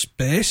bit of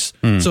space.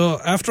 So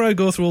after I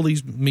go through all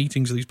these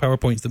meetings, these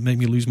PowerPoints that made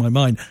me lose my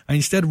mind, I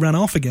instead ran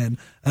off again,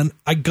 and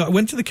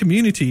went to the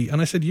community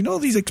and I said,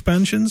 these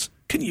expansions,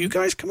 can you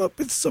guys come up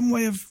with some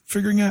way of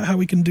figuring out how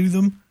we can do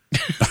them?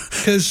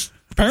 Because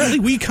apparently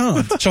we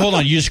can't. So hold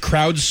on, you just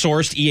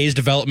crowdsourced EA's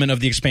development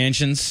of the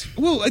expansions?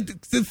 Well,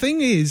 the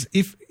thing is,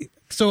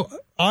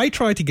 I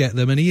try to get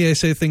them, and EA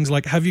say things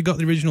like, have you got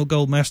the original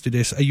Gold Master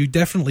Disc? You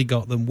definitely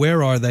got them.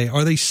 Where are they?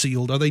 Are they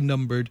sealed? Are they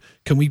numbered?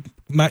 Can we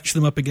match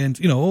them up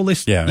against, all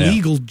this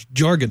legal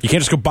jargon? You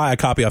can't just go buy a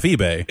copy off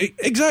eBay.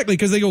 Exactly,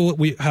 because they go,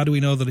 how do we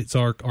know that it's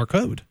our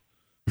code?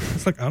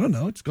 It's like, I don't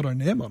know, it's got our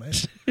name on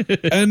it.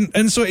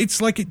 and so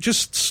it's like it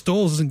just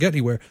stalls, doesn't get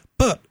anywhere.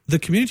 But the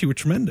community were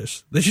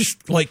tremendous. They're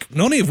just like,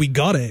 not only have we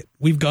got it,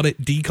 we've got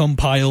it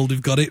decompiled,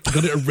 we've got it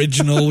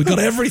original, we've got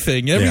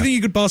everything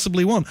you could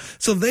possibly want.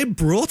 So they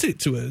brought it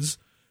to us,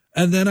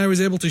 and then I was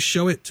able to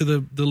show it to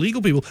the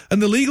legal people. And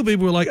the legal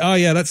people were like, oh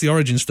yeah, that's the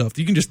Origin stuff.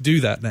 You can just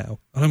do that now.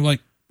 And I'm like,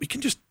 we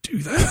can just do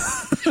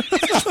that?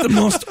 That's the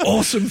most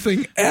awesome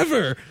thing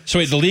ever. So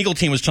wait, the legal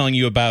team was telling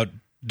you about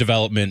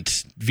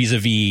development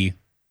vis-a-vis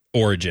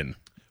Origin.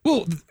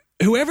 Well,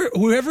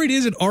 whoever it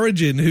is at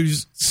Origin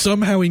who's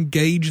somehow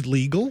engaged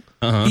legal,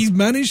 he's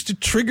managed to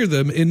trigger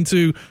them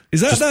into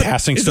just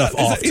passing stuff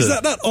off. Is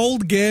that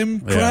old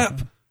game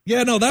crap?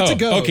 Yeah, no, that's a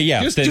go. Okay,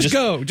 yeah. Just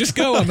go on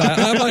that.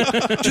 And I'm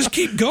like, just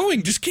keep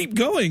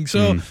going.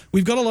 So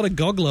we've got a lot of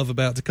GOG love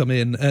about to come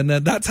in, and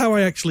that's how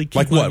I actually keep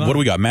like what? What do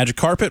we got? Magic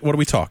carpet? What are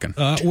we talking?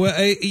 Well,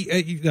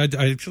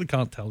 I actually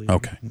can't tell you.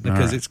 Okay,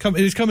 because it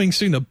is coming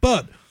sooner.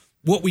 But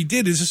what we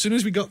did is, as soon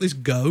as we got this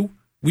go,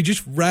 we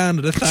just ran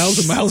at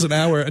 1,000 miles an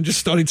hour and just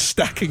started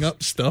stacking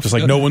up stuff. Just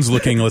like, no one's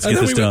looking, let's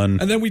get this done.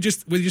 And then we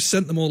just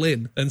sent them all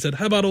in and said,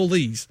 how about all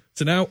these?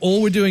 So now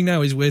all we're doing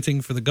now is waiting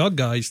for the GOG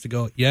guys to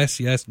go, yes,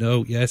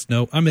 no,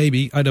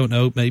 maybe, I don't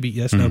know, maybe,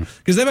 yes, no.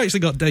 Because they've actually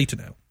got data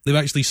now. They've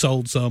actually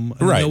sold some,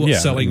 and they know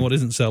what's selling, what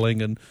isn't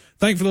selling, and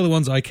thankfully the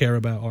ones I care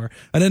about are.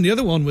 And then the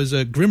other one was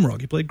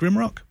Grimrock. You played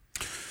Grimrock?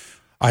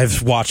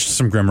 I've watched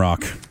some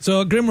Grimrock.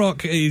 So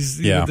Grimrock is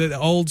the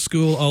old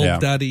school,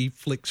 daddy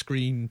flick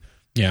screen.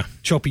 Yeah,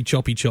 choppy.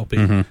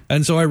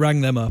 And so I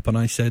rang them up and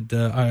I said,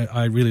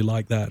 I really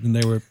like that. And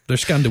they're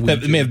scandal.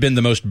 That may have been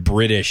the most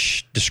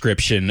British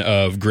description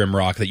of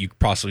Grimrock that you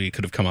possibly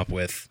could have come up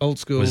with. Old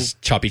school. Was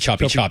choppy.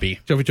 Choppy, stab.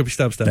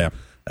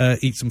 Yeah.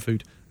 Eat some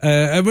food.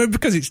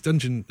 Because it's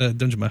Dungeon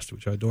Master,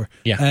 which I adore.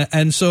 Yeah.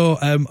 And so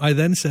I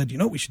then said, you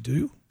know what we should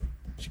do?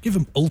 We should give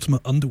them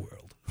Ultimate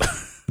Underworld.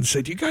 And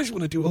say, do you guys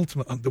want to do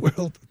Ultimate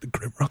Underworld with the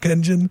Grimrock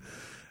engine?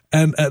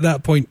 And at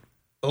that point,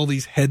 all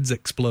these heads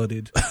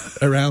exploded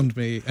around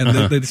me,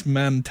 and this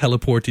man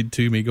teleported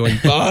to me going,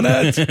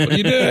 Barnett, what are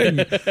you doing?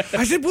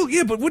 I said, well,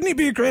 yeah, but wouldn't it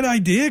be a great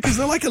idea? Because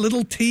they're like a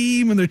little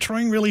team, and they're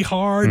trying really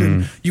hard,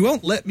 and you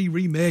won't let me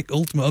remake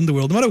Ultimate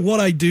Underworld. No matter what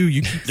I do,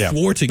 you keep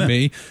thwarting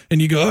me,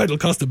 and you go, it'll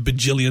cost $1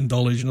 bajillion,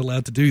 you're not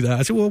allowed to do that.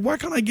 I said, well, why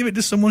can't I give it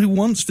to someone who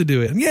wants to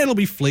do it? And yeah, it'll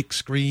be flick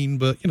screen,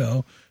 but,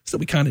 still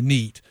be kind of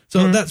neat.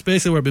 So that's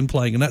basically where I've been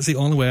playing, and that's the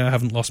only way I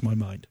haven't lost my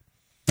mind.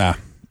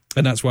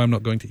 And that's why I'm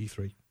not going to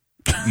E3.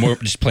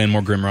 Just playing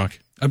more Grimrock.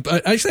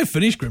 I actually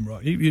finished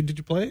Grimrock. Did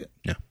you play it?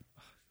 No.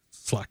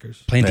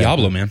 Slackers. Playing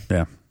Diablo, man.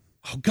 Yeah.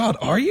 Oh, God,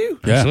 are you?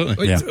 Yeah.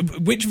 Absolutely. Yeah.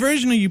 Which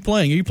version are you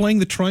playing? Are you playing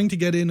the trying to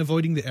get in,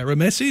 avoiding the error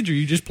message, or are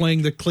you just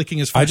playing the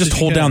clicking as fast as you can? I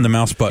just hold down the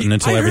mouse button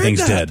until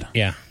everything's dead.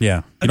 Yeah.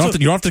 Yeah. You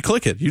don't have to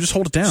click it. You just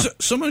hold it down. So,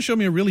 someone showed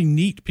me a really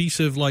neat piece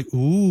of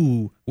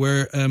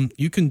where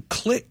you can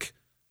click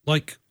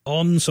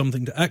on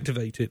something to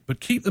activate it, but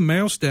keep the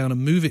mouse down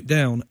and move it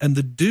down, and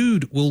the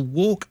dude will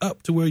walk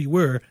up to where you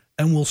were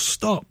and will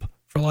stop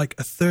for like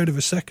a third of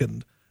a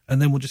second,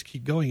 and then we'll just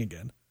keep going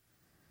again.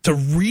 It's a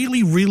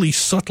really, really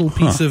subtle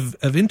piece of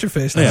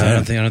interface. Yeah, I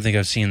don't think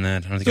I've seen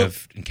that. I don't think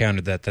I've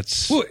encountered that.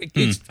 That's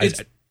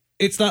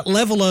it's that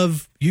level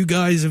of you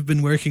guys have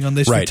been working on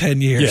this for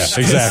 10 years. Yeah,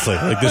 exactly.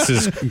 This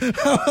is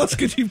how else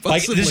could you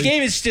possibly? This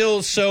game is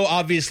still so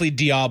obviously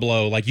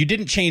Diablo. You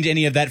didn't change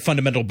any of that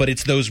fundamental, but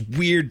it's those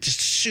weird,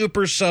 just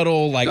super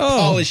subtle,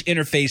 polished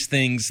interface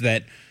things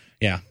that.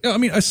 Yeah, I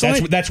mean,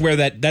 that's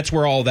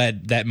where all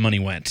that money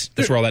went.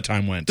 That's where all that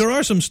time went. There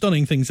are some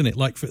stunning things in it,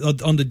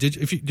 on the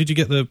did you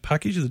get the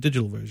package or the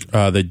digital version?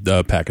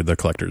 The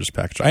collector's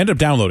package. I ended up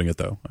downloading it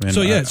though. I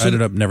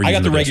ended up never. I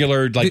got the disc.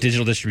 regular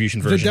digital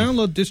distribution version. The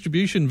download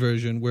distribution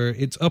version where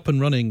it's up and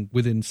running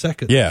within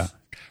seconds. Yeah.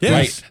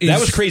 Right.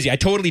 That was crazy. I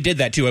totally did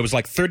that too. I was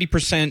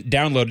 30%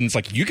 download, and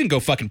it's you can go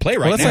fucking play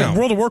right now.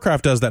 World of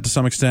Warcraft does that to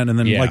some extent, and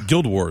then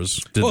Guild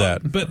Wars did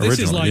that. But this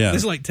is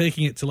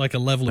taking it to a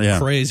level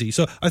of crazy.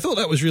 So I thought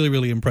that was really,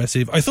 really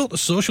impressive. I thought the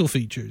social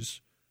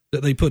features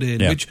that they put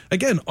in, which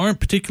again aren't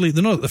particularly,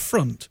 they're not at the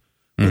front,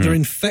 but they're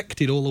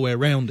infected all the way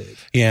around it.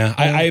 Yeah,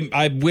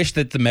 I wish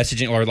that the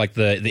messaging or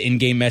the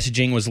in-game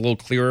messaging was a little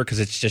clearer, because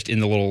it's just in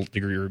the little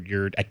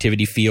your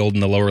activity field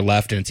in the lower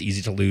left, and it's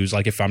easy to lose.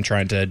 If I'm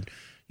trying to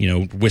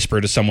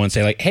whisper to someone,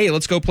 say hey,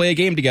 let's go play a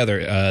game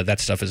together. That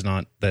stuff is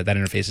not, that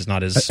interface is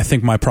not as. I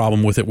think my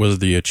problem with it was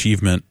the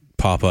achievement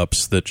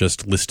pop-ups that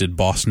just listed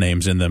boss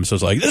names in them. So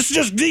it's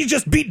he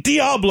just beat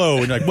Diablo,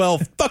 and you're well,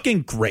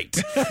 fucking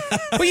great.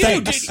 Well,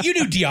 you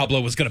knew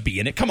Diablo was going to be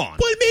in it. Come on.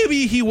 Well,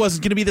 maybe he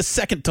wasn't going to be the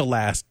second to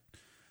last.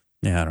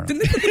 Yeah, I don't know.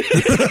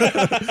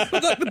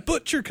 The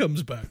butcher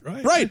comes back,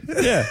 right? Right.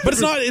 Yeah, but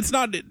it's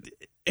not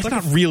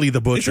really the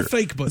butcher. It's a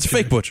fake butcher. It's a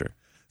fake butcher.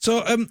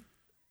 So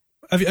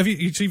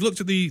you've looked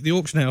at the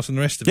auction house and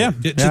the rest of it.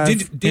 Yeah.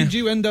 Did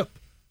you end up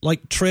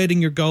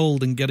trading your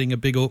gold and getting a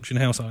big auction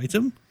house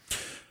item?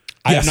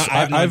 Yes, I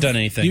have not done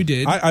anything. You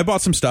did. I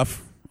bought some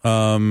stuff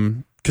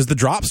because the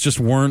drops just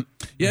weren't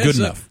good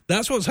enough.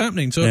 That's what's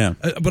happening. So,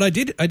 but I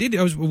did. I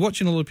was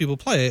watching a lot of people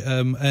play it,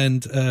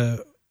 and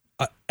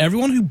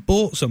everyone who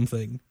bought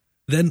something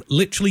then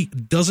literally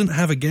doesn't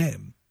have a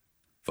game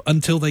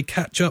until they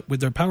catch up with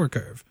their power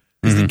curve.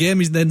 Because the game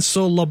is then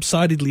so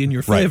lopsidedly in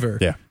your favor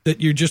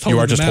that you're just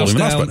holding the mouse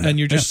down and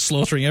you're just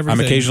slaughtering everything.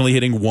 I'm occasionally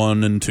hitting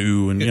 1 and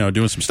 2 and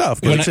doing some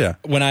stuff. But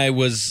when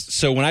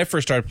I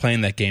first started playing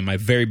that game, my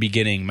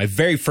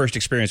very first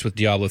experience with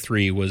Diablo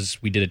 3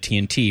 was we did a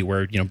TNT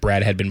where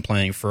Brad had been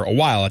playing for a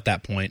while at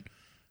that point,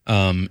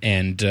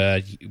 and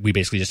we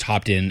basically just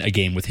hopped in a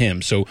game with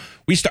him. So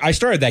I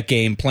started that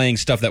game playing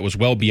stuff that was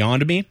well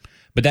beyond me.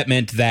 But that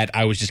meant that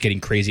I was just getting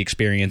crazy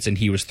experience, and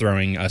he was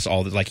throwing us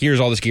all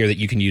here's all this gear that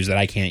you can use that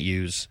I can't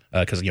use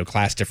because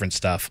class different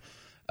stuff.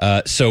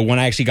 So when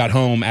I actually got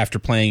home after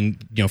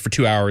playing for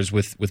 2 hours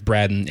with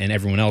Brad and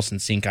everyone else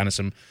and seeing kind of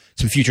some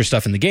future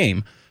stuff in the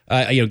game,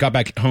 I got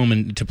back home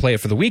and to play it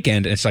for the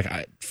weekend. And it's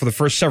for the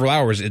first several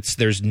hours,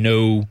 there was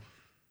no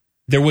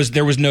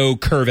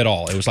curve at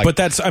all. It was but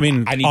that's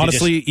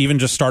honestly, even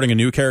just starting a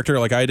new character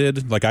like I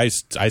did, I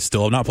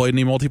still have not played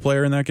any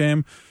multiplayer in that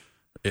game.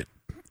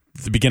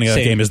 The beginning of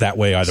that game is that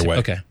way either way.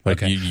 Okay.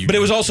 But it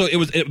was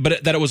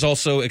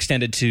also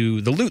extended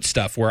to the loot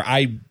stuff where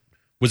I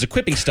was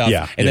equipping stuff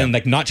and then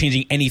not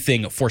changing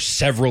anything for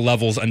several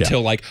levels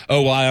until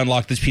I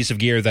unlocked this piece of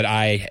gear that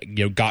I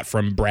got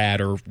from Brad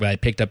or I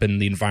picked up in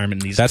the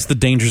environment. That's the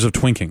dangers of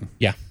twinking.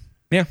 Yeah.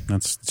 Yeah,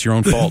 it's your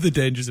own fault. The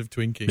dangers of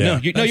twinking. Yeah.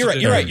 No,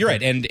 you're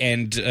right.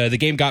 And the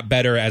game got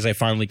better as I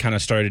finally kind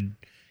of started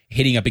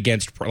hitting up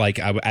against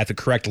at the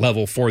correct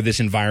level for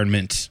this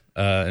environment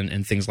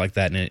and things like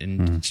that,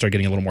 and start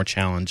getting a little more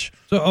challenge.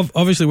 So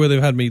obviously, where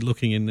they've had me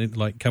looking in,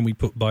 can we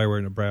put BioWare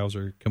in a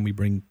browser? Can we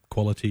bring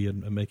quality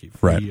and make it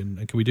free? Right.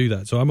 And can we do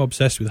that? So I'm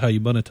obsessed with how you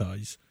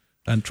monetize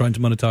and trying to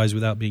monetize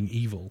without being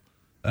evil,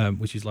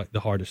 which is the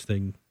hardest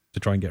thing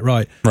to try and get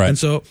right. And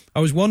so I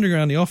was wandering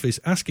around the office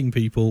asking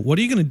people, what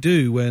are you going to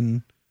do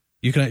when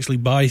you can actually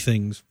buy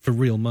things for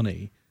real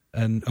money?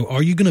 And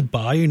are you going to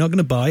buy? Are you not going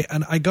to buy?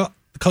 And I got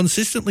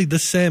consistently the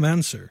same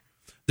answer.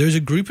 there's a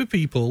group of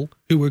people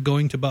who are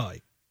going to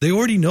buy. They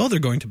already know they're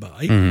going to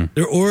buy.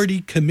 They're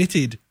already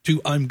committed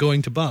to I'm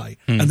going to buy.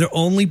 And they're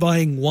only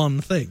buying one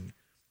thing.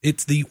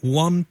 It's the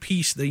one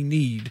piece they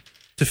need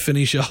to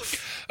finish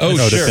off. Oh,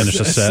 to sure. finish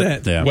a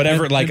set. Yeah.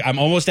 Whatever, I'm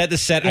almost at the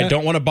set. I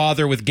don't want to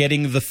bother with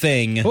getting the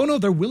thing. Oh, no,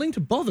 they're willing to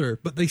bother,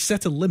 but they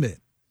set a limit.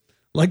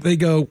 Like they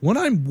go, when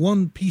I'm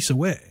one piece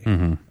away,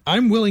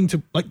 I'm willing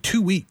to,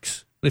 2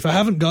 weeks. If I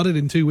haven't got it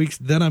in 2 weeks,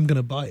 then I'm going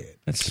to buy it.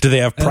 Do they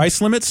have price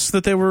limits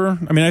that they were?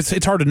 I mean,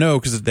 it's hard to know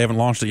because they haven't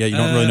launched it yet. You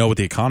don't really know what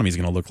the economy is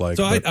going to look like.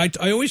 So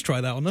I always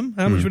try that on them.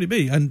 How much would it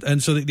be?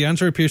 And so the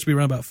answer appears to be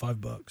around about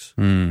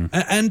 $5.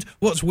 And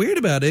what's weird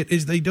about it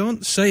is they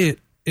don't say it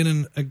in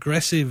an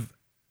aggressive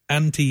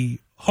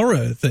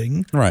anti-horror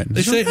thing. Right.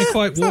 They say it in a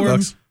quite warm.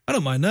 $5. I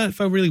don't mind that. If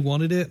I really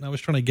wanted it and I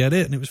was trying to get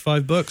it and it was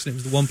 $5 and it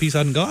was the one piece I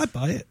hadn't got, I'd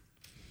buy it.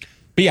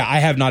 But yeah, I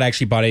have not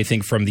actually bought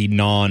anything from the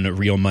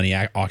non-real money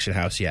auction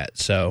house yet.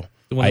 So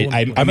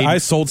I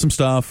sold some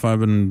stuff. I've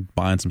been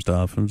buying some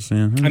stuff.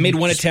 I made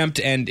one attempt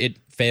and it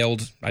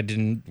failed. I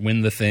didn't win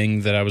the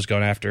thing that I was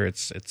going after.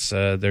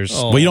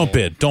 Well, you don't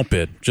bid. Don't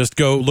bid. Just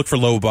go look for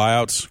low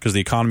buyouts because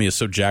the economy is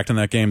so jacked in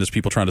that game. There's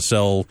people trying to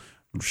sell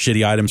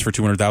shitty items for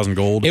 200,000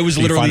 gold. It was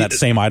literally, you find that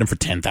same item for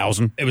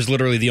 10,000. It was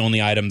literally the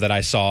only item that I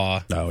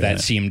saw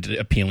that seemed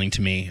appealing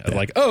to me. Yeah.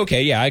 Like,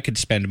 I could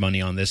spend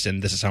money on this,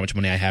 and this is how much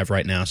money I have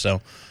right now. So,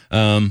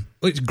 well,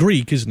 it's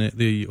Greek, isn't it?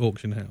 The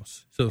auction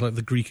house. So it's like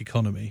the Greek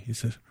economy.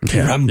 It's a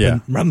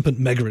rampant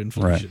mega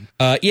inflation.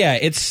 Right.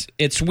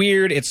 It's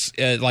weird. It's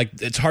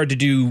it's hard to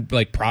do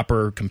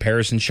proper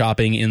comparison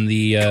shopping in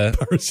the.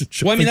 Comparison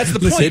shopping. Well, I mean that's the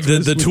point.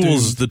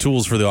 The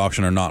tools for the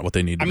auction are not what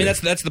they need to be. I mean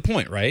that's the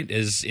point, right?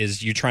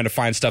 Is you trying to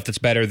find stuff that's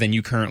better than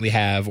you currently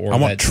have, or I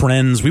want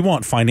trends. We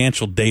want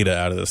financial data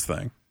out of this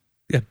thing.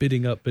 Yeah,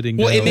 bidding up, bidding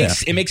down. Well,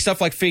 it makes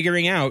stuff like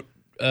figuring out.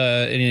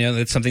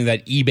 It's something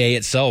that eBay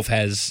itself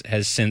has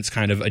since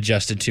kind of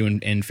adjusted to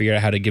and figured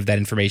out how to give that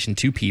information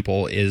to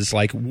people. Is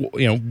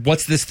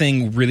what's this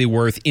thing really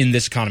worth in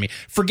this economy?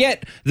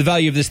 Forget the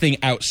value of this thing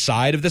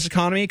outside of this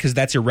economy because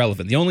that's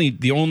irrelevant.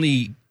 The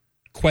only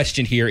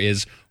question here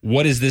is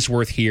what is this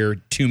worth here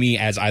to me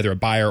as either a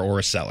buyer or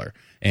a seller?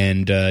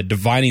 And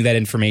divining that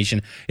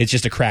information, it's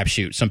just a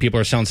crapshoot. Some people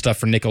are selling stuff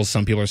for nickels.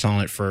 Some people are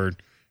selling it for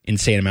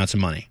insane amounts of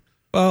money.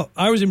 Well,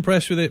 I was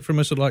impressed with it from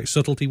a sort of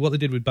subtlety, what they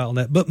did with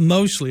BattleNet, but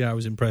mostly I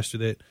was impressed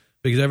with it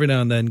because every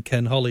now and then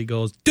Ken Holly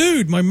goes,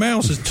 dude, my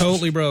mouse is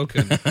totally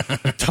broken.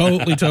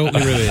 totally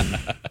ruined.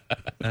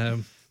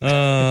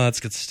 That's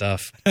good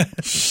stuff.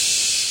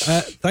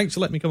 Thanks for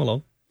letting me come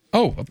along.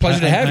 Oh, a pleasure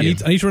to have you.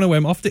 I need to run away.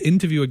 I'm off to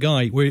interview a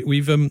guy.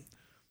 We've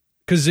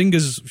because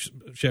Zynga's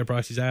share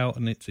price is out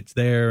and it's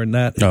there and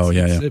that.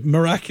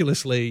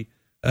 Miraculously,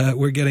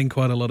 we're getting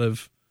quite a lot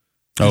of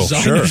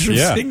designers from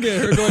Zynga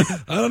who are going,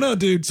 I don't know,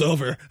 dude, it's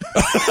over.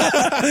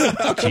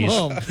 Come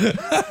on.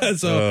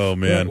 So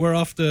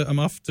I'm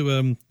off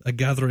to a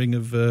gathering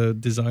of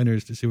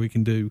designers to see what we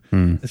can do.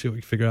 Let's see what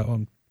we can figure out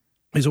on.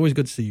 It's always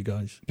good to see you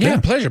guys. Yeah,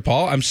 pleasure,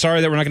 Paul. I'm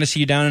sorry that we're not going to see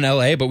you down in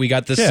L.A., but we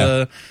got this.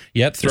 Throw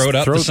it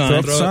up, the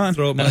sign.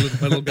 Throw up my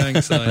little gang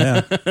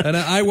sign. And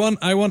I want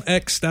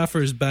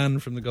ex-staffers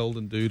banned from the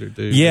Golden Dude.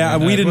 Yeah,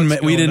 we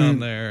didn't.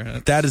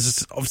 There? That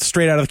is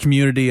straight out of the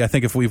community. I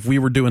think if we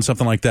were doing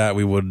something like that,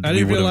 we would. I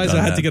didn't realize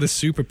I had to get a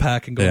super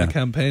PAC and go on the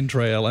campaign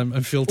trail. I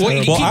feel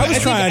terrible. Well, I was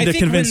trying to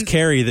convince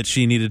Carrie that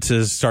she needed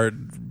to start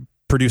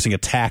producing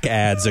attack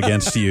ads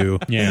against you.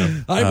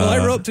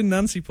 I roped in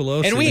Nancy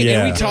Pelosi. And we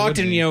talked,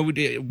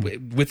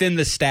 and within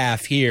the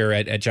staff here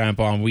at Giant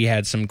Bomb, we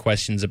had some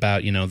questions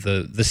about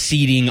the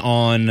seating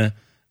on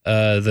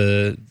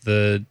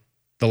the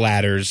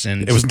ladders,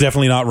 and it was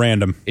definitely not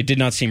random. It did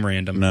not seem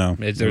random. No,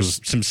 there's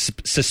some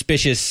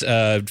suspicious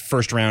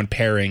first round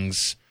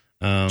pairings.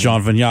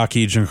 John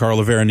Vignacchi,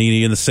 Giancarlo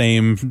Veronini in the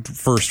same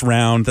first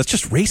round. That's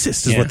just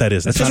racist, is what that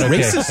is. That's just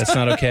racist. That's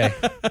not okay.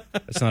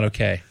 That's not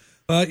okay.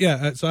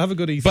 So have a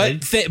good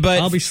evening.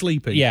 But I'll be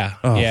sleeping. Yeah,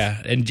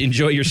 and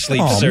enjoy your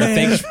sleep, sir.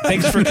 Man.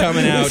 Thanks for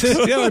coming out.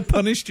 I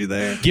punished you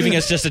there. Giving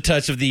us just a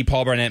touch of the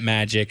Paul Barnett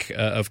magic.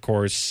 Of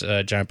course,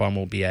 Giant Bomb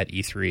will be at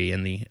E3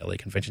 in the LA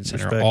Convention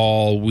Center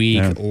all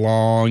week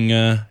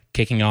long,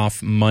 kicking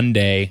off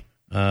Monday.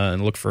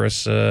 And look for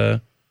us there,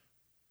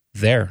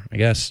 I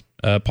guess.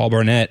 Paul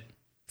Barnett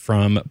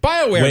from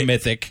BioWare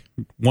Mythic.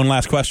 One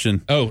last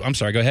question. Oh, I'm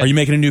sorry. Go ahead. Are you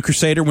making a new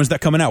Crusader? When's that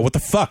coming out? What the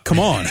fuck? Come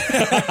on.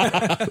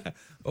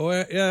 We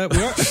are.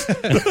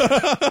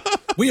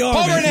 We are.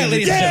 Paul Barnett,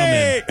 ladies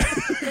and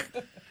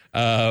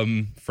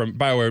gentlemen. From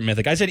BioWare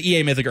Mythic. I said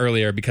EA Mythic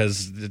earlier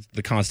because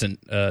the constant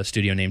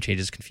studio name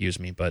changes confuse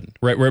me, but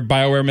we're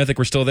BioWare Mythic.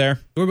 We're still there?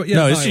 No,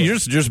 you're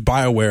just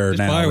BioWare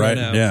now, BioWare right?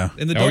 Now.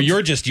 Yeah.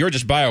 You're just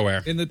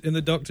BioWare. In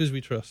the doctors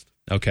we trust.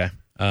 Okay.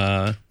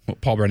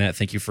 Paul Barnett,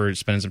 thank you for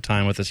spending some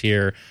time with us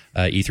here.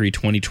 E3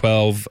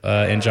 2012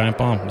 and Giant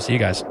Bomb. We'll see you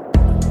guys.